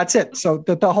it. So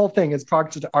the whole thing is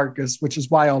Project Argus, which is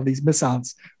why all these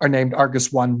missiles are named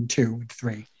Argus 1, 2, and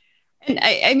 3. And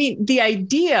I mean, the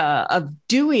idea of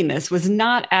doing this was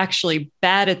not actually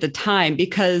bad at the time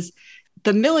because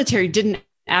the military didn't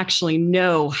actually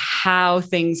know how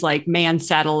things like manned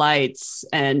satellites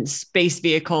and space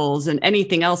vehicles and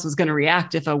anything else was going to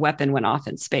react if a weapon went off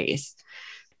in space.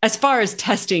 As far as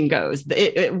testing goes,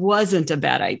 it wasn't a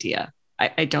bad idea.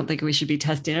 I don't think we should be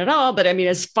testing at all. But I mean,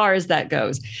 as far as that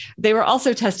goes, they were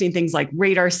also testing things like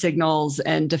radar signals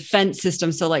and defense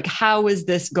systems. So like, how is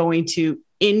this going to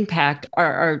impact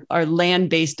our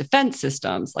land-based defense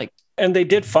systems? And they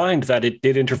did find that it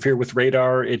did interfere with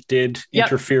radar. It did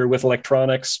interfere with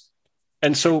electronics.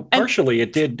 And so partially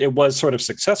it was sort of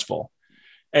successful.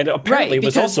 And apparently it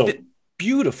was also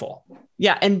beautiful.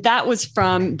 Yeah. And that was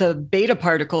from the beta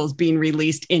particles being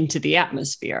released into the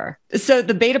atmosphere. So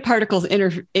the beta particles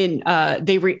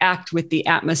they react with the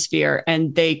atmosphere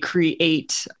and they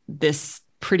create this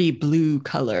pretty blue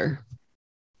color.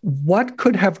 What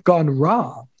could have gone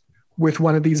wrong with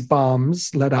one of these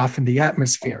bombs let off in the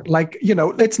atmosphere? Like, it's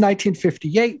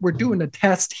 1958. We're doing a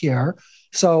test here.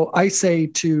 So I say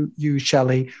to you,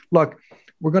 Shelly, look,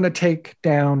 we're going to take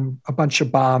down a bunch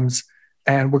of bombs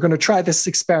and we're going to try this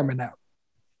experiment out.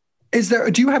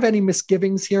 Do you have any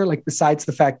misgivings here? Like, besides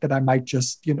the fact that I might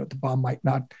just, the bomb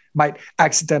might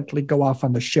accidentally go off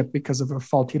on the ship because of a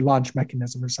faulty launch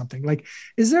mechanism or something. Like,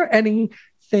 is there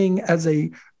anything as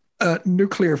a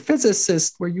nuclear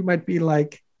physicist where you might be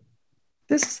like,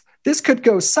 this could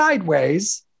go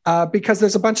sideways because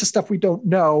there's a bunch of stuff we don't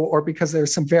know, or because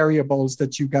there's some variables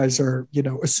that you guys are,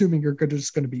 assuming you're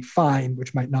just going to be fine,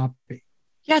 which might not be?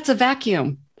 Yeah, it's a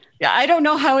vacuum. Yeah, I don't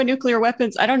know how an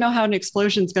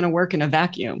explosion is going to work in a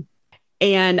vacuum.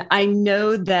 And I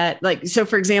know that, so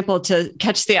for example, to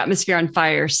catch the atmosphere on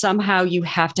fire, somehow you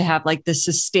have to have like the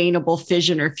sustainable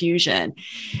fission or fusion.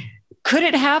 Could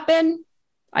it happen?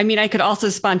 I mean, I could also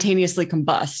spontaneously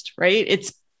combust, right?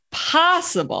 It's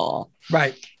possible.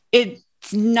 Right. It's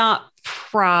not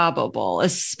probable,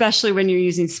 especially when you're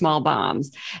using small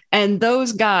bombs. And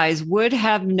those guys would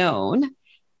have known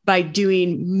by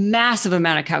doing massive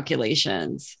amount of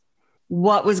calculations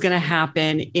what was going to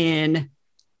happen in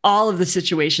all of the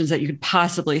situations that you could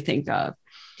possibly think of.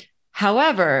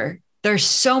 However, there's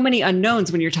so many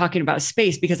unknowns when you're talking about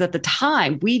space, because at the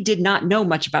time we did not know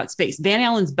much about space. Van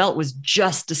Allen's belt was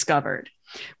just discovered.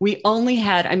 We only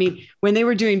had, when they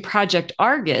were doing Project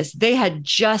Argus, they had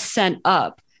just sent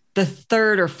up the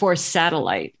third or fourth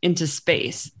satellite into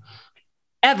space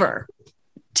ever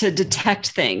to detect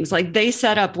things. Like they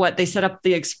set up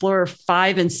the Explorer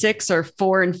 5 and 6 or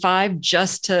 4 and 5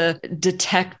 just to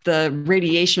detect the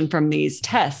radiation from these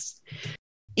tests.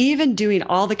 Even doing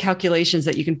all the calculations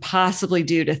that you can possibly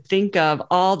do to think of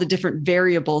all the different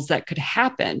variables that could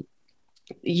happen,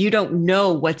 you don't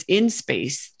know what's in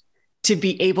space to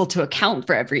be able to account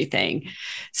for everything.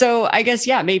 So I guess,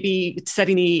 maybe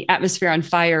setting the atmosphere on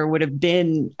fire would have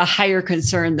been a higher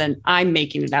concern than I'm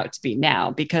making it out to be now,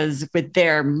 because with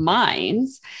their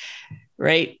minds,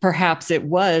 right, perhaps it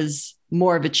was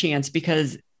more of a chance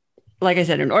because, like I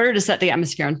said, in order to set the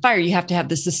atmosphere on fire, you have to have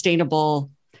the sustainable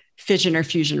fission or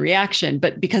fusion reaction.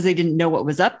 But because they didn't know what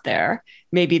was up there,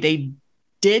 maybe they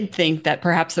did think that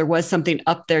perhaps there was something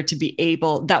up there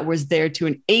that was there to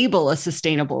enable a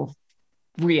sustainable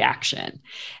reaction.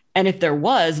 And if there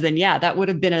was, then that would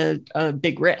have been a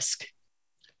big risk.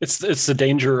 It's the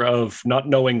danger of not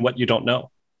knowing what you don't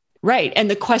know. Right. And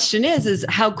the question is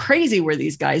how crazy were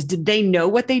these guys? Did they know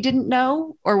what they didn't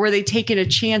know? Or were they taking a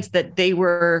chance that they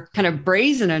were kind of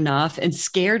brazen enough and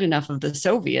scared enough of the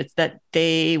Soviets that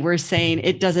they were saying,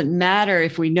 it doesn't matter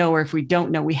if we know or if we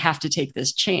don't know, we have to take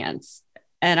this chance.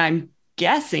 And I'm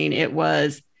guessing it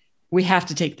was, we have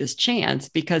to take this chance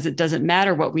because it doesn't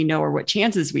matter what we know or what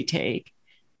chances we take.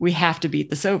 We have to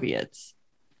beat the Soviets.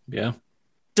 Yeah.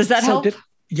 Does that help?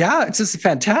 It's just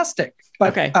fantastic.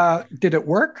 But okay. Did it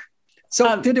work?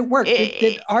 So did it work?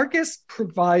 Did Argus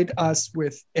provide us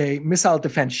with a missile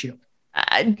defense shield?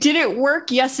 Did it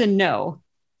work? Yes and no.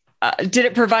 Did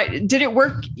it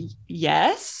work?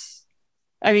 Yes.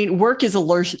 Work is a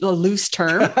loose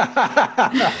term.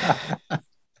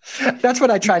 That's what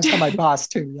I try and tell my boss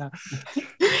too. Yeah.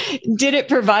 Did it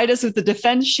provide us with the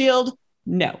defense shield?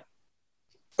 No.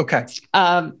 Okay.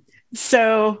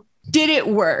 So did it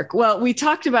work? Well, we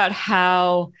talked about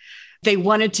how they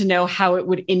wanted to know how it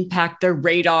would impact their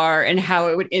radar and how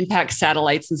it would impact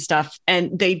satellites and stuff.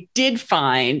 And they did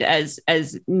find, as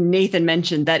Nathan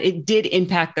mentioned, that it did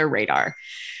impact their radar.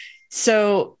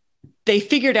 So they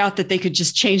figured out that they could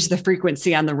just change the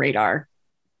frequency on the radar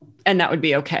and that would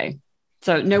be okay.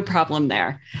 So no problem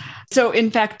there. So in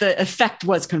fact, the effect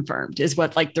was confirmed is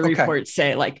what the reports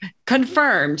say,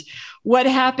 confirmed. What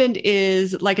happened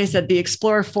is, like I said, the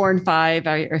Explorer 4 and 5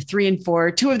 or 3 and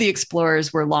 4, 2 of the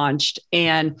Explorers were launched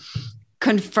and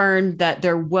confirmed that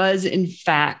there was in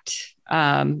fact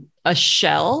a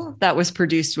shell that was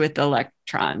produced with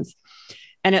electrons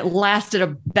and it lasted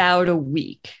about a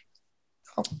week.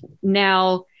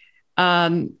 Now,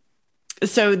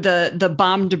 so the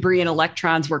bomb debris and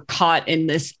electrons were caught in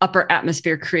this upper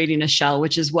atmosphere, creating a shell,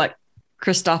 which is what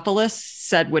Christophilus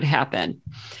said would happen.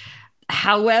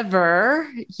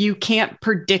 However, you can't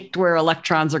predict where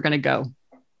electrons are going to go.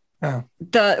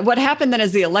 What happened then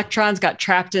is the electrons got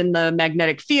trapped in the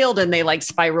magnetic field and they like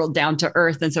spiraled down to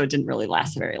Earth. And so it didn't really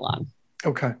last very long.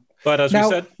 Okay. But as we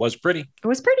said, was pretty. It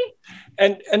was pretty.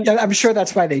 And yeah, I'm sure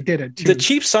that's why they did it too. The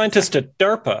chief scientist at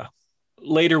DARPA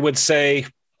later would say,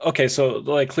 okay, so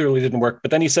like clearly didn't work.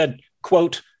 But then he said,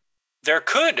 quote, "There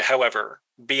could, however,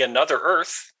 be another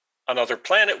Earth, another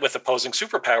planet with opposing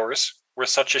superpowers where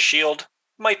such a shield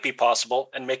might be possible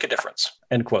and make a difference."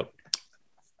 End quote.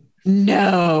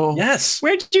 No. Yes.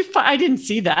 Where did you find? I didn't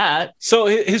see that. So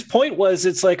his point was,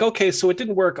 it's like, okay, so it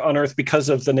didn't work on Earth because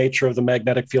of the nature of the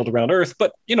magnetic field around Earth,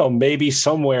 but, maybe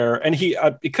somewhere, and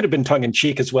it could have been tongue in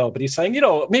cheek as well, but he's saying,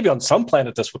 maybe on some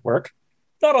planet this would work.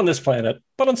 Not on this planet,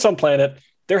 but on some planet,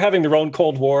 they're having their own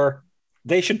Cold War.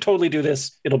 They should totally do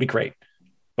this. It'll be great.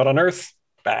 But on Earth,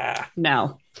 bah.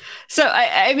 No. So,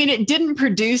 I mean, it didn't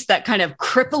produce that kind of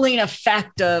crippling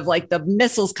effect of like the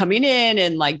missiles coming in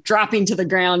and like dropping to the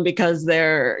ground because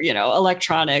their,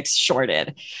 electronics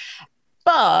shorted.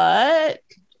 But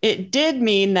it did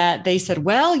mean that they said,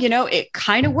 well, it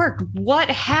kind of worked. What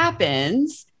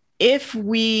happens if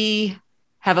we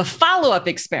have a follow-up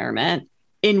experiment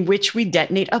in which we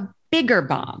detonate a bigger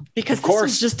bomb? Because this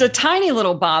was just a tiny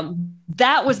little bomb.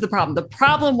 That was the problem. The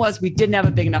problem was we didn't have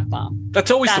a big enough bomb.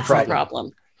 That's always the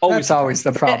problem. That's always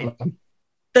the problem.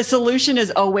 The solution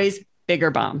is always bigger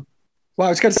bomb. Well,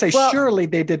 I was going to say, surely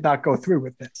they did not go through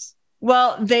with this.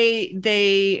 Well,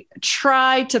 they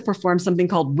tried to perform something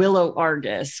called Willow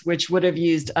Argus, which would have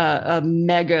used a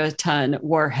megaton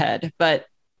warhead, but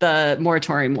the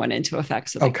moratorium went into effect,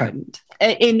 so they couldn't.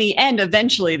 In the end,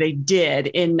 eventually they did.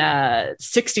 In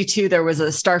 1962, there was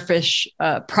a Starfish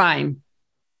Prime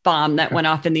bomb that went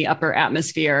off in the upper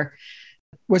atmosphere.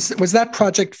 Was that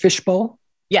Project Fishbowl?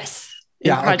 Yes,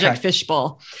 Project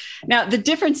Fishbowl. Now, the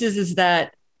difference is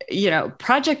that,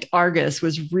 Project Argus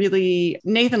was really,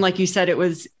 Nathan, like you said, it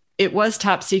was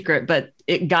top secret, but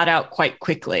it got out quite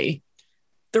quickly.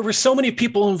 There were so many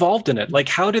people involved in it. Like,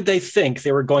 how did they think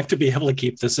they were going to be able to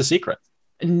keep this a secret?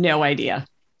 No idea.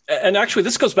 And actually,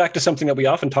 this goes back to something that we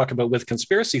often talk about with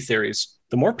conspiracy theories.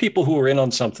 The more people who are in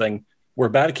on something, who are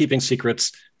bad at keeping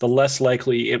secrets, the less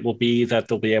likely it will be that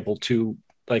they'll be able to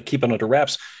keep it under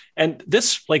wraps. And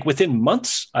this, within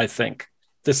months, I think,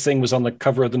 this thing was on the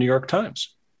cover of the New York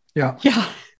Times. Yeah. Yeah.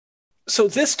 So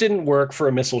this didn't work for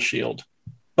a missile shield,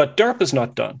 but DARPA's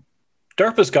not done.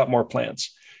 DARPA's got more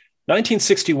plans.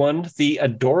 1961, the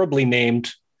adorably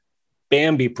named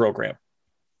Bambi program.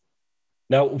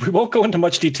 Now, we won't go into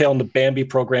much detail on the Bambi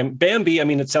program. Bambi, I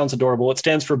mean, it sounds adorable. It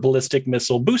stands for Ballistic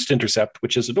Missile Boost Intercept,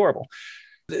 which is adorable.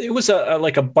 It was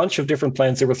a bunch of different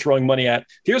plans they were throwing money at.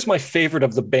 Here's my favorite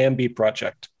of the Bambi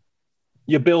project.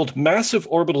 You build massive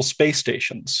orbital space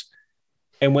stations,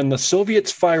 and when the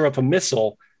Soviets fire up a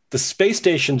missile, the space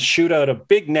stations shoot out a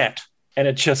big net, and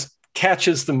it just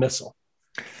catches the missile.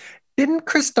 Didn't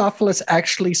Christophilus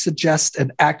actually suggest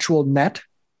an actual net?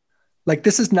 Like,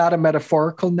 this is not a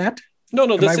metaphorical net? No,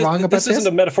 this isn't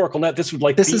a metaphorical net. This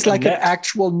would this is like an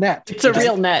actual net. It's a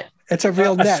real net. It's a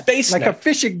real net, space like net. A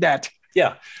fishing net.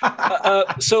 Yeah.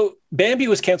 So Bambi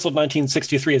was canceled in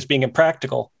 1963 as being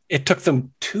impractical. It took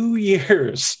them 2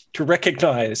 years to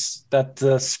recognize that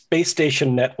the space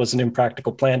station net was an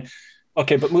impractical plan.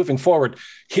 Okay, but moving forward,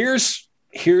 here's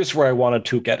where I wanted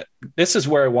to get it. This is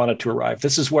where I wanted to arrive.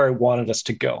 This is where I wanted us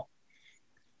to go.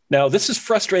 Now, this is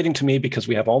frustrating to me because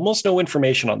we have almost no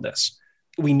information on this.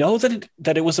 We know that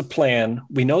it was a plan.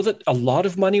 We know that a lot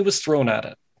of money was thrown at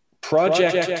it.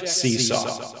 Project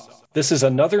Seesaw. This is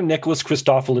another Nicholas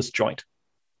Christophilus joint.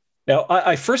 Now,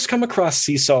 I first come across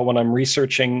Seesaw when I'm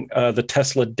researching the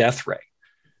Tesla death ray,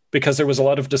 because there was a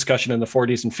lot of discussion in the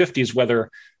 40s and 50s whether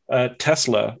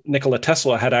Nikola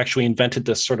Tesla had actually invented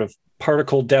this sort of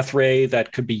particle death ray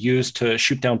that could be used to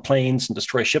shoot down planes and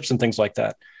destroy ships and things like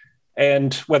that.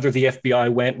 And whether the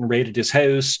FBI went and raided his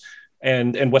house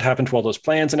and what happened to all those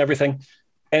plans and everything.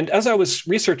 And as I was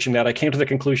researching that, I came to the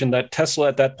conclusion that Tesla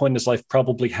at that point in his life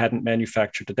probably hadn't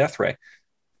manufactured a death ray.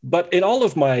 But in all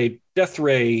of my death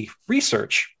ray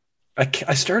research,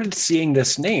 I started seeing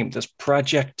this name, this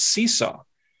Project Seesaw.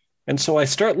 And so I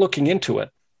start looking into it.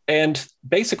 And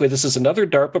basically, this is another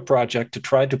DARPA project to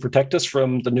try to protect us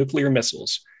from the nuclear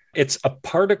missiles. It's a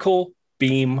particle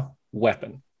beam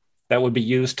weapon that would be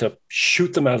used to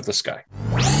shoot them out of the sky.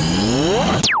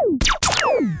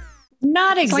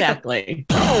 Not exactly.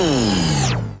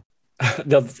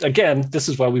 Again, this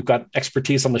is why we've got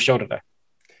expertise on the show today.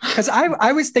 Because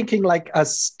I was thinking like a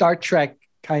Star Trek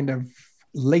kind of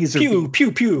laser. Pew,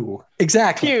 pew, pew.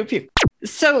 Exactly. Pew, pew.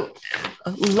 So,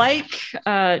 like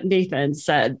Nathan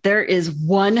said, there is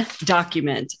one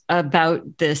document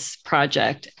about this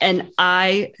project, and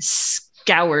I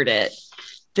scoured it.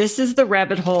 This is the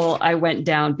rabbit hole I went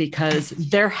down because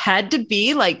there had to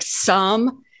be like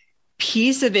some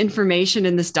piece of information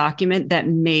in this document that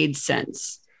made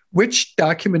sense. Which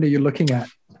document are you looking at?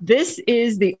 This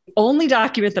is the only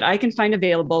document that I can find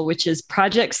available, which is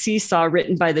Project Seesaw,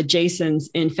 written by the Jasons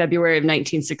in February of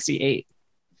 1968.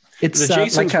 The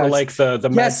Jasons were like the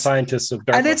mad scientists of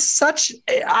DARPA. And it's such,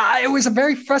 it was a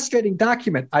very frustrating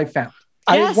document, I found.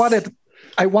 Yes.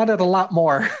 I wanted a lot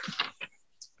more.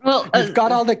 Well, you've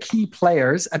got all the key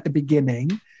players at the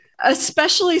beginning.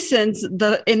 Especially since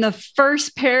in the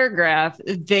first paragraph,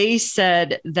 they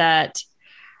said that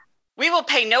we will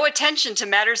pay no attention to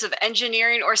matters of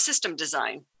engineering or system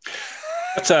design.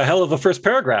 That's a hell of a first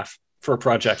paragraph for a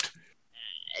project.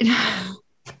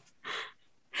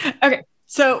 Okay.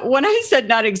 So when I said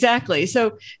not exactly,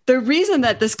 so the reason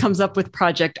that this comes up with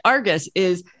Project Argus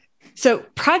is, so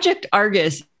Project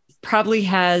Argus probably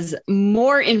has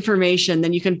more information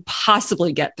than you can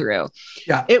possibly get through.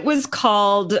 Yeah. It was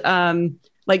called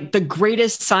like the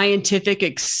greatest scientific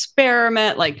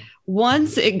experiment. Like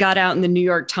once it got out in the New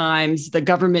York Times, the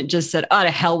government just said, oh,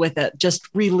 to hell with it. Just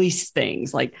release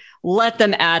things, like let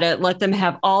them at it, let them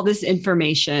have all this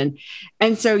information.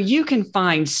 And so you can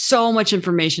find so much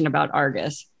information about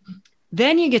Argus.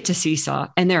 Then you get to Seesaw,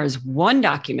 and there is one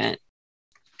document.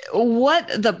 What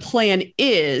the plan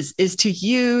is to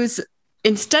use,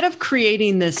 instead of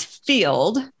creating this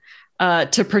field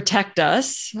to protect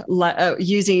us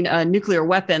using a nuclear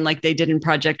weapon like they did in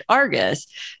Project Argus,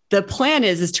 the plan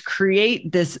is to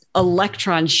create this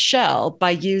electron shell by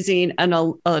using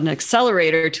an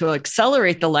accelerator to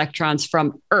accelerate the electrons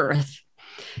from Earth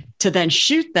to then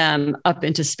shoot them up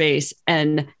into space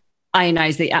and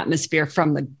ionize the atmosphere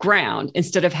from the ground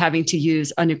instead of having to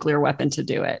use a nuclear weapon to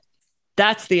do it.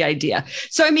 That's the idea.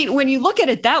 So, I mean, when you look at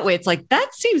it that way, it's like,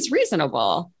 that seems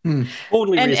reasonable.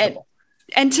 Totally reasonable.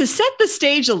 And to set the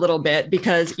stage a little bit,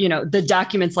 because, you know, the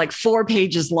document's like 4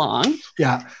 pages long.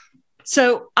 Yeah.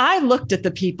 So I looked at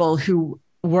the people who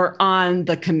were on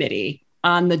the committee,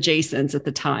 on the Jasons at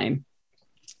the time.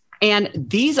 And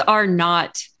these are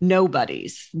not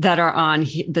nobodies that are on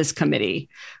this committee.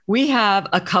 We have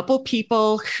a couple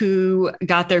people who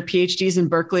got their PhDs in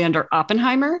Berkeley under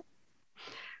Oppenheimer.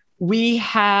 We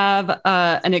have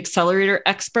an accelerator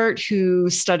expert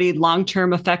who studied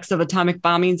long-term effects of atomic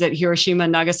bombings at Hiroshima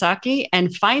and Nagasaki.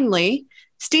 And finally,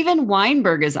 Steven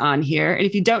Weinberg is on here. And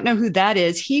if you don't know who that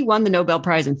is, he won the Nobel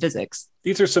Prize in Physics.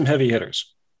 These are some heavy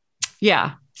hitters.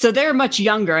 Yeah. So they're much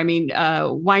younger. I mean,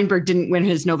 Weinberg didn't win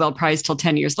his Nobel Prize till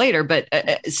 10 years later, but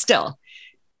still,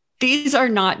 these are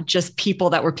not just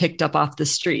people that were picked up off the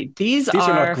street. These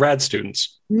are not grad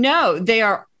students. No, they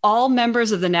are all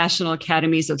members of the National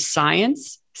Academies of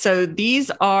Science. So these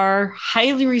are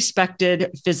highly respected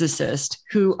physicists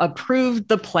who approved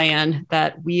the plan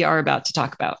that we are about to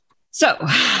talk about. So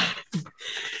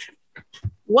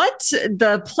what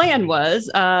the plan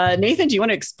was, Nathan, do you want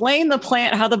to explain the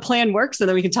plan, how the plan works, so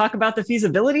that we can talk about the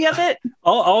feasibility of it?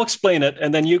 I'll explain it,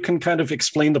 and then you can kind of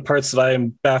explain the parts that I am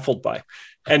baffled by.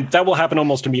 And that will happen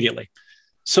almost immediately.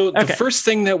 So the first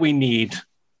thing that we need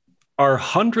are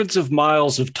hundreds of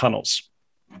miles of tunnels.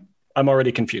 I'm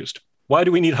already confused. Why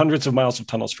do we need hundreds of miles of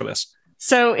tunnels for this?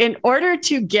 So in order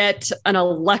to get an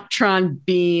electron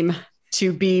beam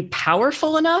to be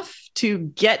powerful enough to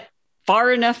get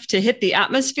far enough to hit the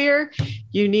atmosphere,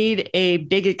 you need a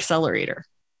big accelerator.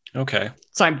 Okay.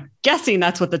 So I'm guessing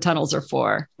that's what the tunnels are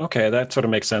for. Okay, that sort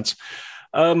of makes sense.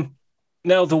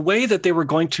 Now, the way that they were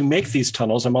going to make these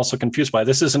tunnels, I'm also confused by.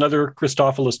 This is another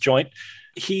Christophilus joint.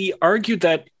 He argued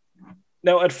that,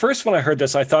 now at first when I heard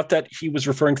this, I thought that he was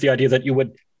referring to the idea that you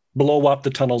would blow up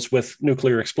the tunnels with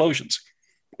nuclear explosions.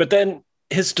 But then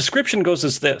his description goes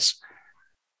as this.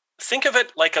 Think of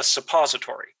it like a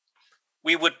suppository.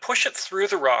 We would push it through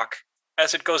the rock.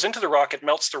 As it goes into the rock, it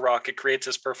melts the rock. It creates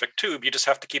this perfect tube. You just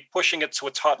have to keep pushing it so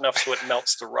it's hot enough so it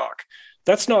melts the rock.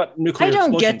 That's not nuclear explosions.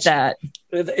 I don't get that.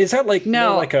 Is that like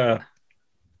like a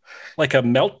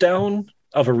meltdown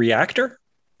of a reactor?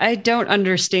 I don't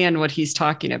understand what he's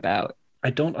talking about. I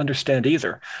don't understand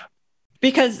either.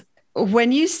 Because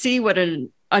when you see what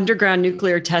an underground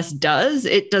nuclear test does,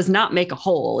 it does not make a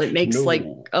hole. It makes like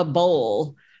a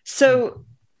bowl. So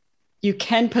you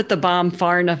can put the bomb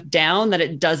far enough down that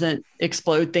it doesn't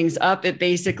explode things up. It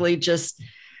basically just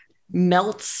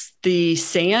melts the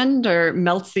sand or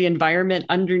melts the environment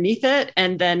underneath it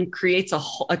and then creates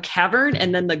a cavern.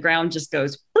 And then the ground just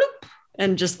goes bloop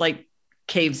and just like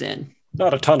caves in.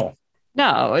 Not a tunnel.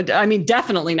 No, I mean,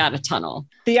 definitely not a tunnel.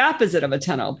 The opposite of a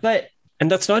tunnel. And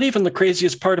that's not even the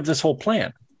craziest part of this whole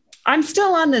plan. I'm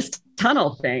still on this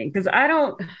tunnel thing because I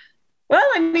don't. Well,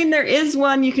 I mean, there is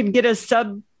one. You could get a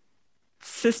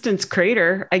subsistence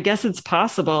crater. I guess it's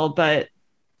possible, but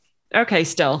okay,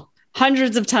 still.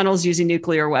 Hundreds of tunnels using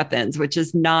nuclear weapons, which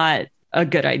is not a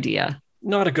good idea.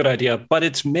 Not a good idea, but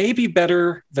it's maybe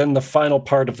better than the final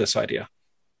part of this idea.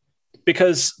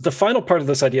 Because the final part of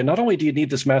this idea, not only do you need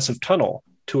this massive tunnel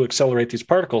to accelerate these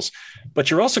particles, but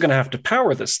you're also going to have to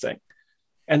power this thing.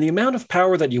 And the amount of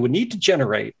power that you would need to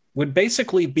generate would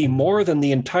basically be more than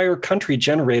the entire country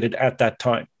generated at that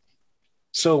time.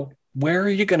 So where are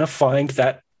you going to find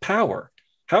that power?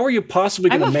 How are you possibly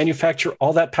going to manufacture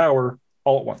all that power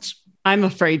all at once? I'm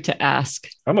afraid to ask.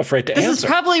 I'm afraid to answer.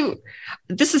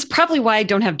 This is probably why I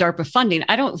don't have DARPA funding.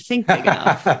 I don't think big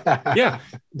enough. Yeah,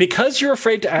 because you're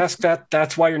afraid to ask that,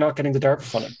 that's why you're not getting the DARPA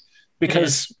funding.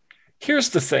 Because here's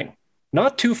the thing.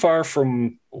 Not too far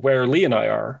from where Lee and I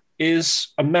are is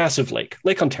a massive lake,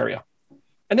 Lake Ontario.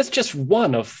 And it's just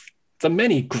one of the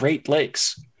many Great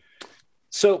Lakes.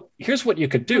 So here's what you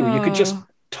could do. You could just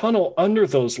tunnel under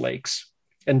those lakes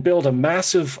and build a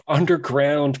massive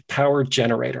underground power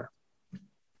generator.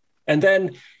 And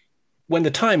then when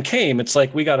the time came, it's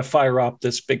like, we got to fire up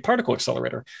this big particle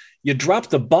accelerator. You drop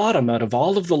the bottom out of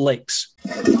all of the lakes.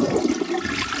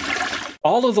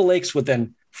 All of the lakes would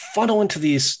then funnel into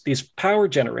these power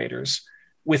generators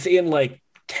within like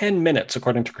 10 minutes,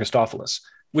 according to Christophilus,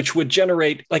 which would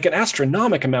generate like an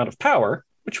astronomical amount of power,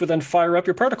 which would then fire up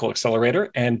your particle accelerator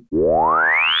and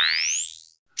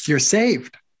you're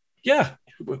saved. Yeah.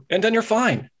 And then you're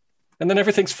fine. And then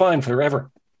everything's fine forever.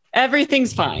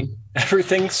 Everything's fine.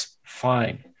 Everything's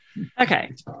fine.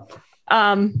 Okay.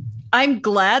 I'm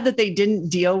glad that they didn't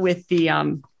deal with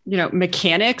the,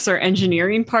 mechanics or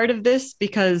engineering part of this,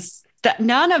 because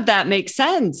none of that makes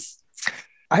sense.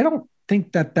 I don't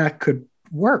think that could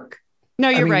work. No,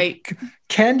 you're right.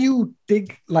 Can you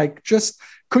dig,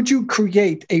 could you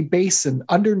create a basin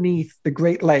underneath the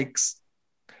Great Lakes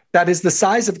that is the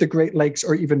size of the Great Lakes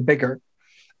or even bigger?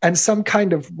 And some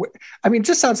kind of, it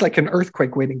just sounds like an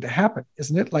earthquake waiting to happen,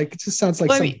 isn't it? Like, it just sounds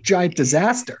like giant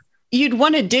disaster. You'd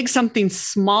want to dig something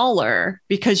smaller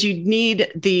because you'd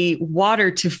need the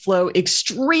water to flow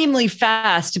extremely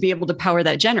fast to be able to power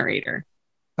that generator.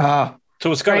 So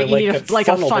it's kind of like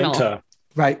a funnel.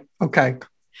 Right. Okay.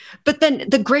 But then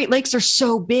the Great Lakes are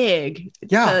so big.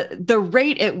 Yeah. The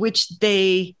rate at which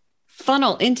they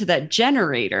funnel into that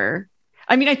generator.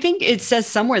 I think it says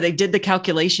somewhere they did the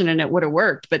calculation and it would have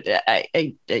worked, but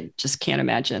I just can't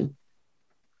imagine.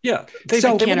 Yeah. They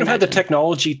wouldn't have had the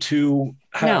technology to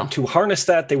harness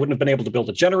that. They wouldn't have been able to build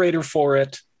a generator for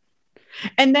it.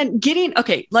 And then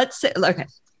let's say.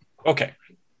 Okay.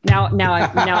 Now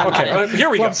I'm okay. Here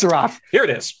we go. Gloves are off. Here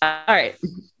it is. All right.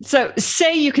 So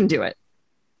say you can do it.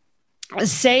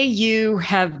 Say you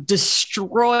have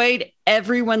destroyed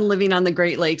everyone living on the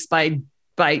Great Lakes by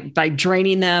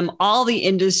draining them, all the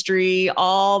industry,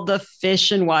 all the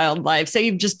fish and wildlife. Say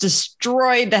you've just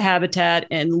destroyed the habitat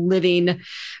and living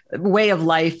way of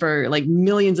life for like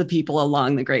millions of people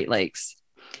along the Great Lakes.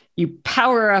 You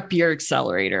power up your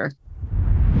accelerator.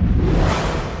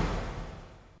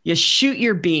 You shoot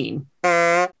your beam.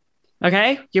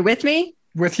 Okay, you with me?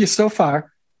 With you so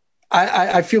far.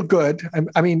 I feel good.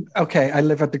 I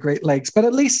live at the Great Lakes, but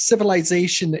at least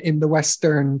civilization in the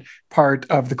western part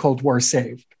of the Cold War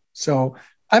saved. So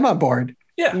I'm on board.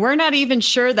 Yeah. We're not even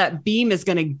sure that beam is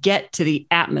going to get to the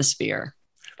atmosphere.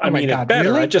 It better.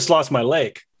 Really? I just lost my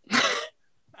leg.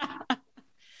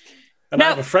 And I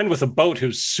have a friend with a boat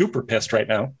who's super pissed right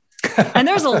now. And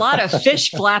there's a lot of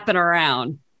fish flapping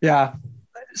around. Yeah.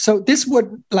 So this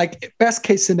would, best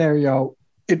case scenario,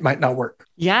 it might not work.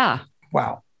 Yeah.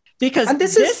 Wow. Because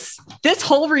this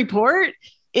whole report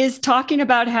is talking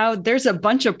about how there's a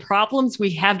bunch of problems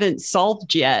we haven't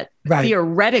solved yet,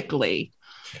 theoretically.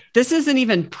 This isn't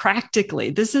even practically.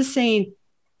 This is saying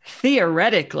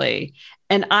theoretically.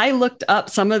 And I looked up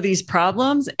some of these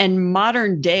problems, and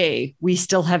modern day, we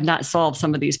still have not solved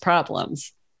some of these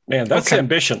problems. Man, that's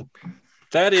ambition.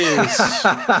 That is,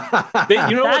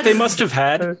 what they must have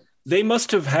had? They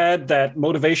must have had that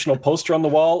motivational poster on the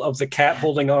wall of the cat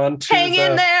holding on to hang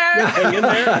in there. Hang in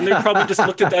there. And they probably just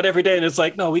looked at that every day and it's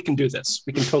like, no, we can do this.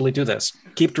 We can totally do this.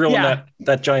 Keep drilling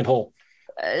that giant hole.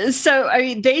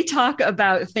 They talk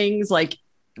about things like,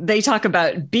 they talk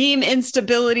about beam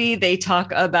instability. They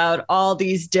talk about all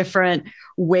these different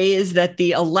ways that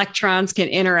the electrons can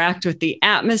interact with the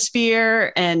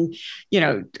atmosphere. And,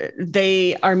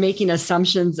 they are making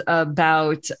assumptions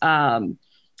about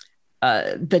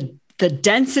the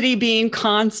density being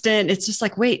constant. It's just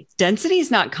like, wait, density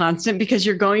is not constant because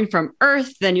you're going from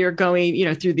Earth, then you're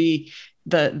going, through the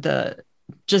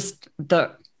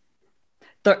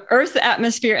the Earth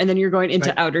atmosphere, and then you're going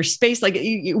into outer space. Like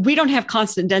we don't have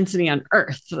constant density on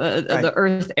Earth, the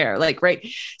Earth air, like, right.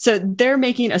 So they're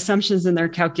making assumptions in their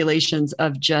calculations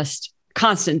of just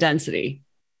constant density.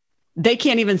 They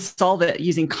can't even solve it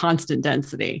using constant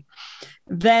density.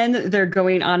 Then they're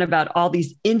going on about all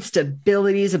these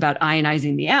instabilities about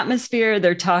ionizing the atmosphere.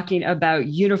 They're talking about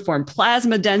uniform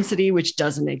plasma density, which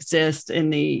doesn't exist in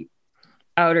the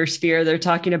outer sphere. They're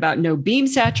talking about no beam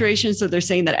saturation. So they're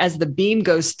saying that as the beam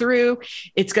goes through,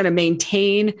 it's going to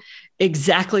maintain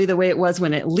exactly the way it was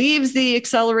when it leaves the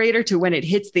accelerator to when it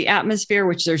hits the atmosphere,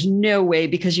 which there's no way,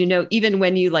 because, you know, even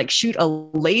when you like shoot a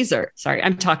laser, sorry,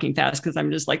 I'm talking fast because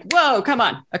I'm just like, whoa, come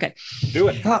on. Okay. Do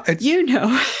it. You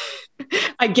know,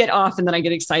 I get off and then I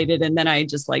get excited and then I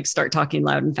just like start talking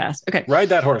loud and fast. Okay. Ride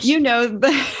that horse. You know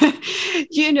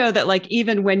that like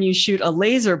even when you shoot a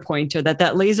laser pointer,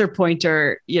 that laser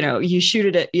pointer, you know, you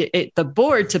shoot it at the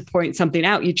board to point something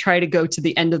out. You try to go to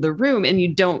the end of the room and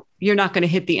you're not going to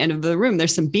hit the end of the room.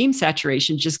 There's some beam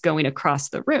saturation just going across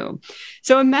the room.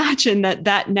 So imagine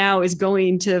that now is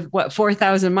going to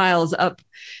 4,000 miles up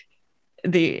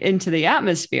into the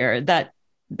atmosphere, that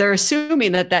they're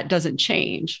assuming that doesn't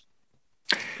change.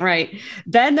 Right.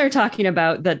 Then they're talking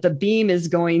about that the beam is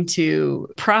going to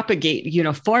propagate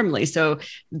uniformly. So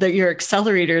your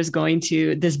accelerator is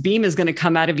this beam is going to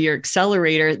come out of your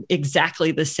accelerator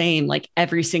exactly the same, like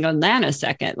every single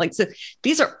nanosecond. Like, so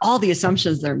these are all the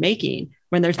assumptions they're making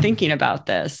when they're thinking about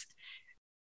this.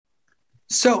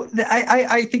 So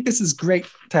I think this is great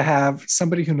to have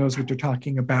somebody who knows what they're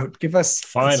talking about. Give us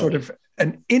sort of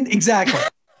exactly.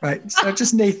 Right. It's not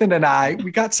just Nathan and I. We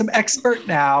got some expert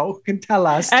now who can tell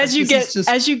us. As you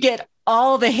get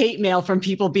all the hate mail from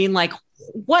people being like,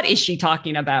 what is she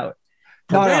talking about?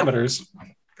 Parameters.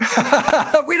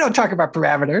 No. We don't talk about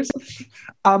parameters.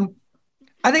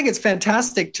 I think it's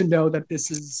fantastic to know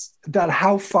that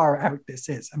how far out this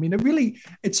is. I mean,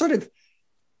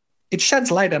 it sheds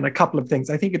light on a couple of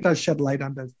things. I think it does shed light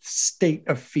on the state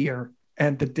of fear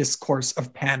and the discourse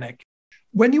of panic.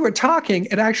 When you were talking,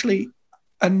 it actually,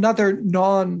 another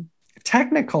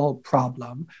non-technical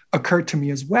problem occurred to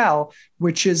me as well,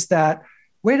 which is that,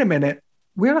 wait a minute,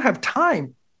 we don't have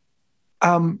time.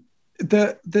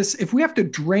 If we have to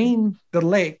drain the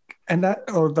lake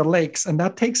the lakes, and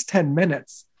that takes 10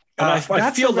 minutes. And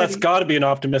I feel that's got to be an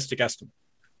optimistic estimate.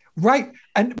 Right.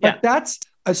 But that's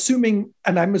assuming,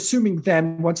 and I'm assuming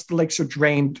then once the lakes are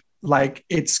drained, like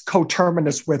it's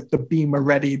coterminous with the beam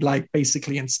already, like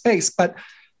basically in space. But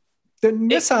the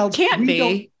missiles can't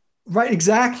be. Right,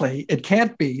 exactly. It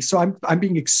can't be. So I'm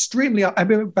being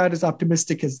about as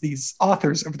optimistic as these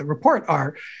authors of the report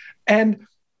are. And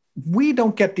we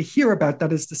don't get to hear about,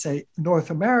 that is to say, North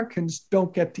Americans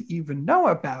don't get to even know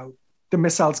about the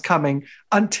missiles coming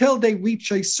until they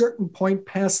reach a certain point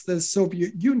past the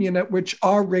Soviet Union, at which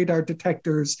our radar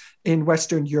detectors in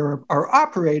Western Europe are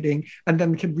operating, and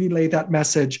then can relay that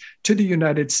message to the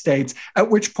United States, at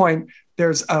which point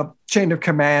there's a chain of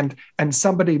command and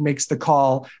somebody makes the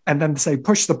call and then say,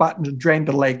 push the button and drain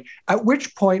the lake, at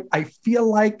which point I feel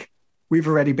like we've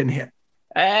already been hit.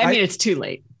 I mean, it's too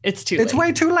late. It's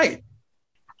way too late.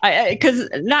 Because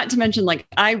not to mention, like,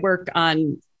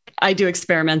 I do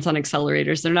experiments on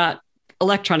accelerators. They're not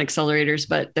electron accelerators,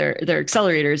 but they're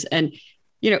accelerators. And,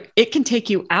 you know, it can take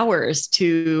you hours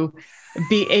to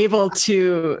be able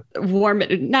to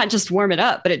not just warm it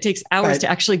up, but it takes hours to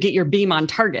actually get your beam on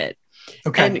target.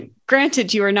 Okay. And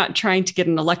granted, you are not trying to get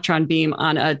an electron beam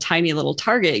on a tiny little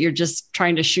target. You're just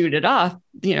trying to shoot it off,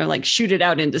 you know, like shoot it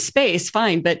out into space.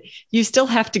 Fine. But you still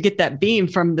have to get that beam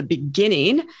from the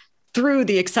beginning through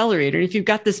the accelerator. And if you've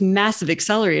got this massive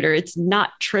accelerator, it's not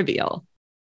trivial.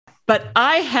 But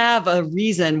I have a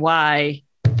reason why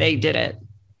they did it.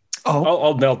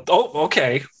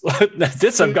 Okay.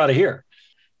 This I've got to hear.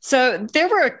 So there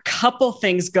were a couple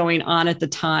things going on at the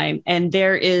time, and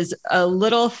there is a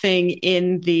little thing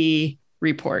in the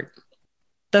report.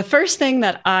 The first thing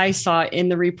that I saw in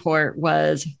the report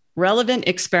was relevant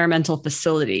experimental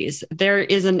facilities. There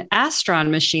is an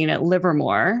Astron machine at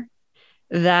Livermore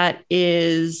that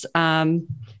is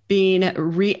being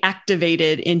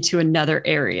reactivated into another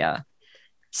area.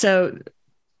 So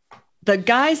the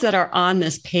guys that are on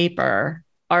this paper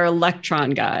are electron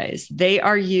guys.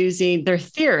 They're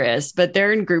theorists, but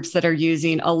they're in groups that are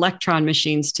using electron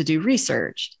machines to do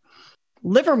research.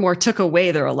 Livermore took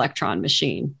away their electron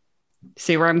machine.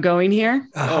 See where I'm going here?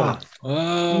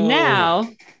 Now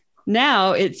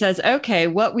it says, okay,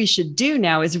 what we should do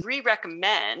now is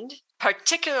recommend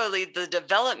particularly the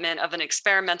development of an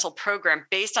experimental program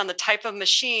based on the type of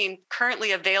machine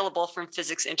currently available from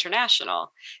Physics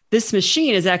International. This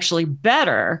machine is actually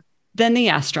better Then the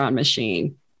Astron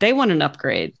machine. They want an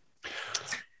upgrade.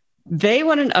 They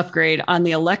want an upgrade on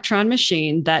the Electron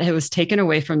machine that was taken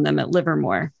away from them at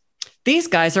Livermore. These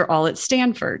guys are all at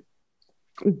Stanford.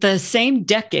 The same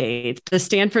decade, the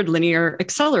Stanford Linear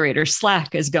Accelerator,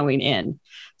 SLAC, is going in.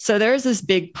 So there's this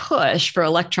big push for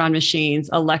electron machines,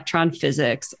 electron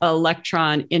physics,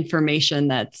 electron information,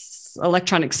 that's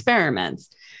electron experiments.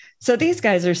 So these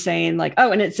guys are saying like,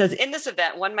 oh, and it says, in this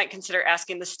event, one might consider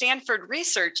asking the Stanford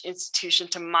Research Institution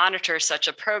to monitor such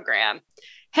a program.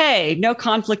 Hey, no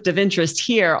conflict of interest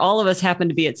here. All of us happen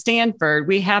to be at Stanford.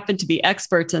 We happen to be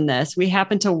experts in this. We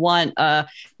happen to want a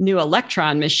new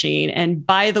electron machine. And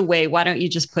by the way, why don't you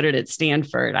just put it at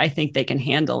Stanford? I think they can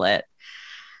handle it.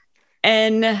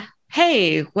 And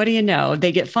hey, what do you know?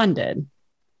 They get funded.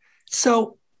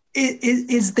 So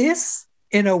is this,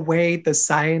 in a way, the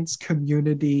science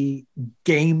community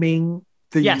gaming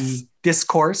the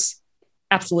discourse?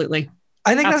 Absolutely.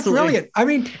 I think that's brilliant. I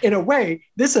mean, in a way,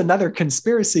 this is another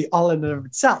conspiracy all in and of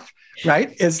itself,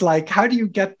 right? Is like, how do you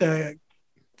get the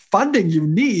funding you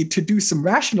need to do some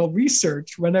rational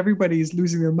research when everybody's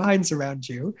losing their minds around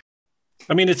you?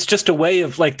 I mean, it's just a way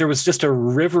of like, there was just a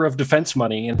river of defense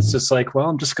money. And it's just like, well,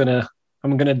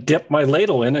 I'm going to dip my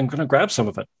ladle in and I'm going to grab some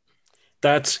of it.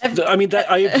 I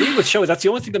agree with Shelly. That's the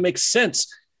only thing that makes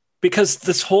sense, because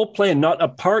this whole plan, not a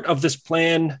part of this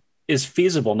plan is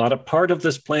feasible. Not a part of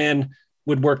this plan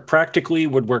would work practically,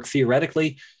 would work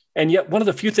theoretically. And yet one of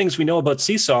the few things we know about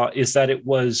Seesaw is that it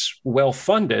was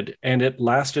well-funded and it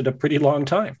lasted a pretty long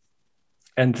time.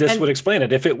 And this would explain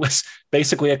it. If it was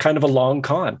basically a kind of a long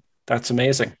con, that's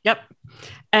amazing. Yep.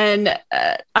 And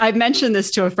I mentioned this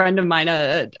to a friend of mine,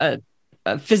 a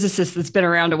physicist that's been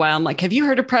around a while. I'm like, have you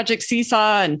heard of Project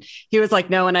Seesaw? And he was like,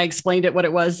 no. And I explained what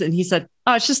it was. And he said,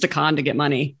 oh, it's just a con to get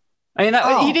money. I mean,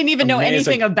 he didn't even know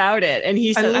anything about it. And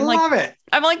he said, I'm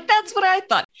like, that's what I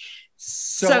thought.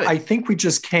 So I think we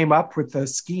just came up with a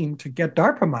scheme to get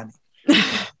DARPA money.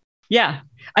 Yeah.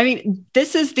 I mean,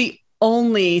 this is the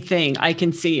only thing I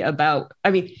can see about,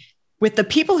 with the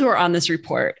people who are on this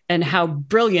report and how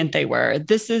brilliant they were,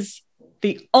 this is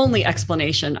the only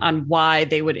explanation on why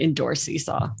they would endorse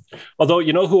Seesaw. Although,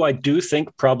 you know who I do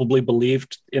think probably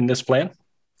believed in this plan?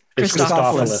 It's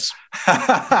Christophilus.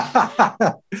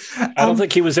 I don't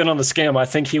think he was in on the scam. I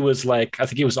think he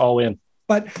was all in.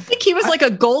 But I think he was like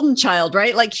a golden child,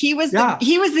 right? Like he was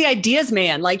the ideas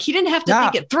man. Like he didn't have to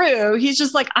think it through. He's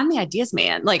just like, I'm the ideas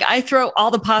man. Like I throw all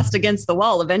the pasta against the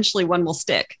wall. Eventually one will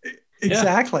stick.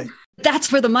 Exactly. That's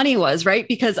where the money was, right?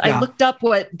 Because I looked up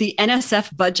what the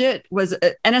NSF budget was.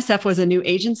 NSF was a new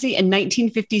agency. In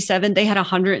 1957, they had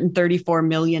 $134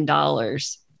 million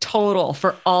total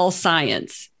for all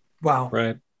science. Wow.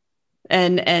 Right.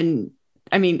 And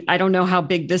I mean, I don't know how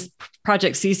big this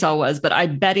Project Seesaw was, but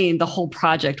I'm betting the whole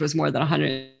project was more than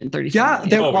 134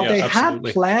 million. They had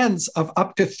plans of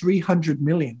up to 300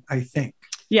 million, I think.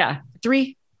 Yeah,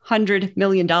 $300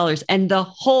 million. And the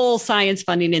whole science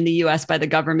funding in the US by the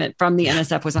government from the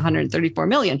NSF was 134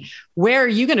 million. Where are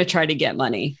you going to try to get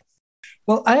money?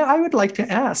 Well, I would like to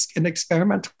ask an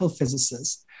experimental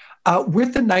physicist,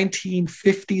 with the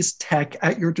 1950s tech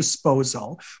at your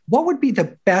disposal, what would be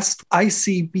the best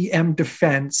ICBM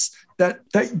defense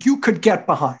that you could get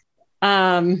behind?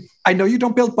 I know you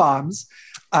don't build bombs.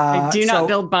 I do not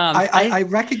build bombs. I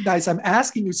recognize I'm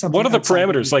asking you something. What are the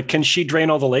parameters? Like, can she drain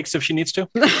all the lakes if she needs to?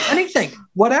 Anything,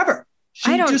 whatever.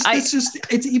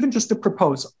 It's even just a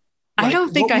proposal. I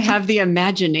don't think I have the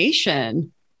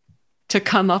imagination to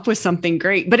come up with something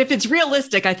great. But if it's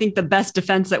realistic, I think the best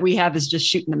defense that we have is just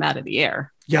shooting them out of the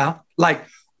air. Yeah.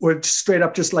 Or straight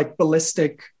up just like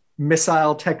ballistic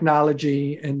missile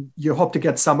technology, and you hope to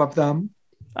get some of them.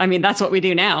 I mean, that's what we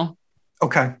do now.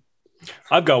 Okay.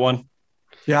 I've got one.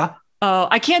 Yeah. Oh,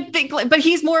 I can't think, but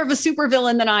he's more of a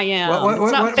supervillain than I am.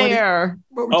 It's not fair.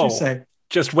 What would you say?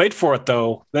 Just wait for it,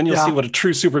 though. Then you'll see what a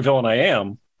true supervillain I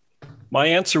am. My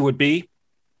answer would be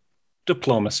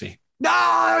diplomacy. No,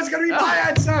 that was going to be my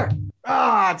answer.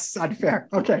 It's unfair.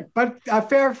 Okay, but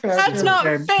fair. That's not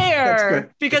fair. That's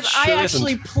good. Because sure I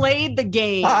actually played the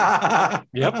game.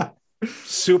 Yep.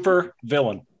 Super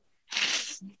villain.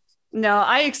 No,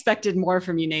 I expected more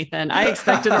from you, Nathan. I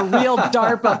expected a real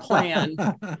DARPA plan.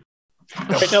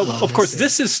 Right, now, of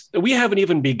course, we haven't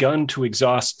even begun to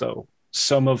exhaust, though,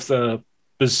 some of the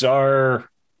bizarre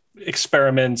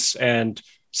experiments and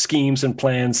schemes and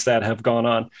plans that have gone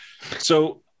on.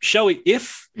 So, Shelly,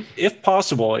 if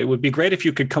possible, it would be great if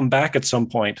you could come back at some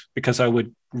point, because I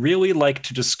would really like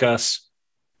to discuss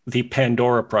the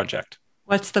Pandora project.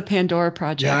 What's the Pandora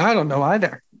project? Yeah, I don't know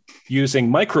either. Using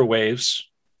microwaves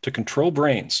to control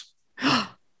brains.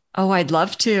 Oh, I'd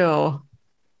love to.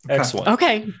 Excellent.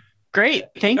 Okay. Great.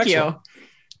 Thank you.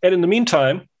 And in the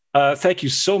meantime, thank you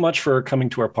so much for coming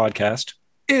to our podcast.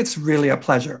 It's really a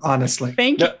pleasure, honestly.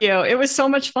 Thank you. It was so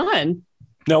much fun.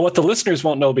 Now, what the listeners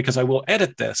won't know, because I will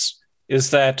edit this, is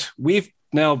that we've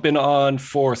now been on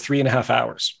for 3.5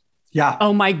 hours. Yeah.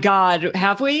 Oh my God.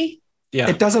 Have we? Yeah.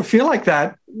 It doesn't feel like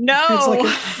that. No.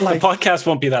 It's like the podcast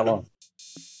won't be that long.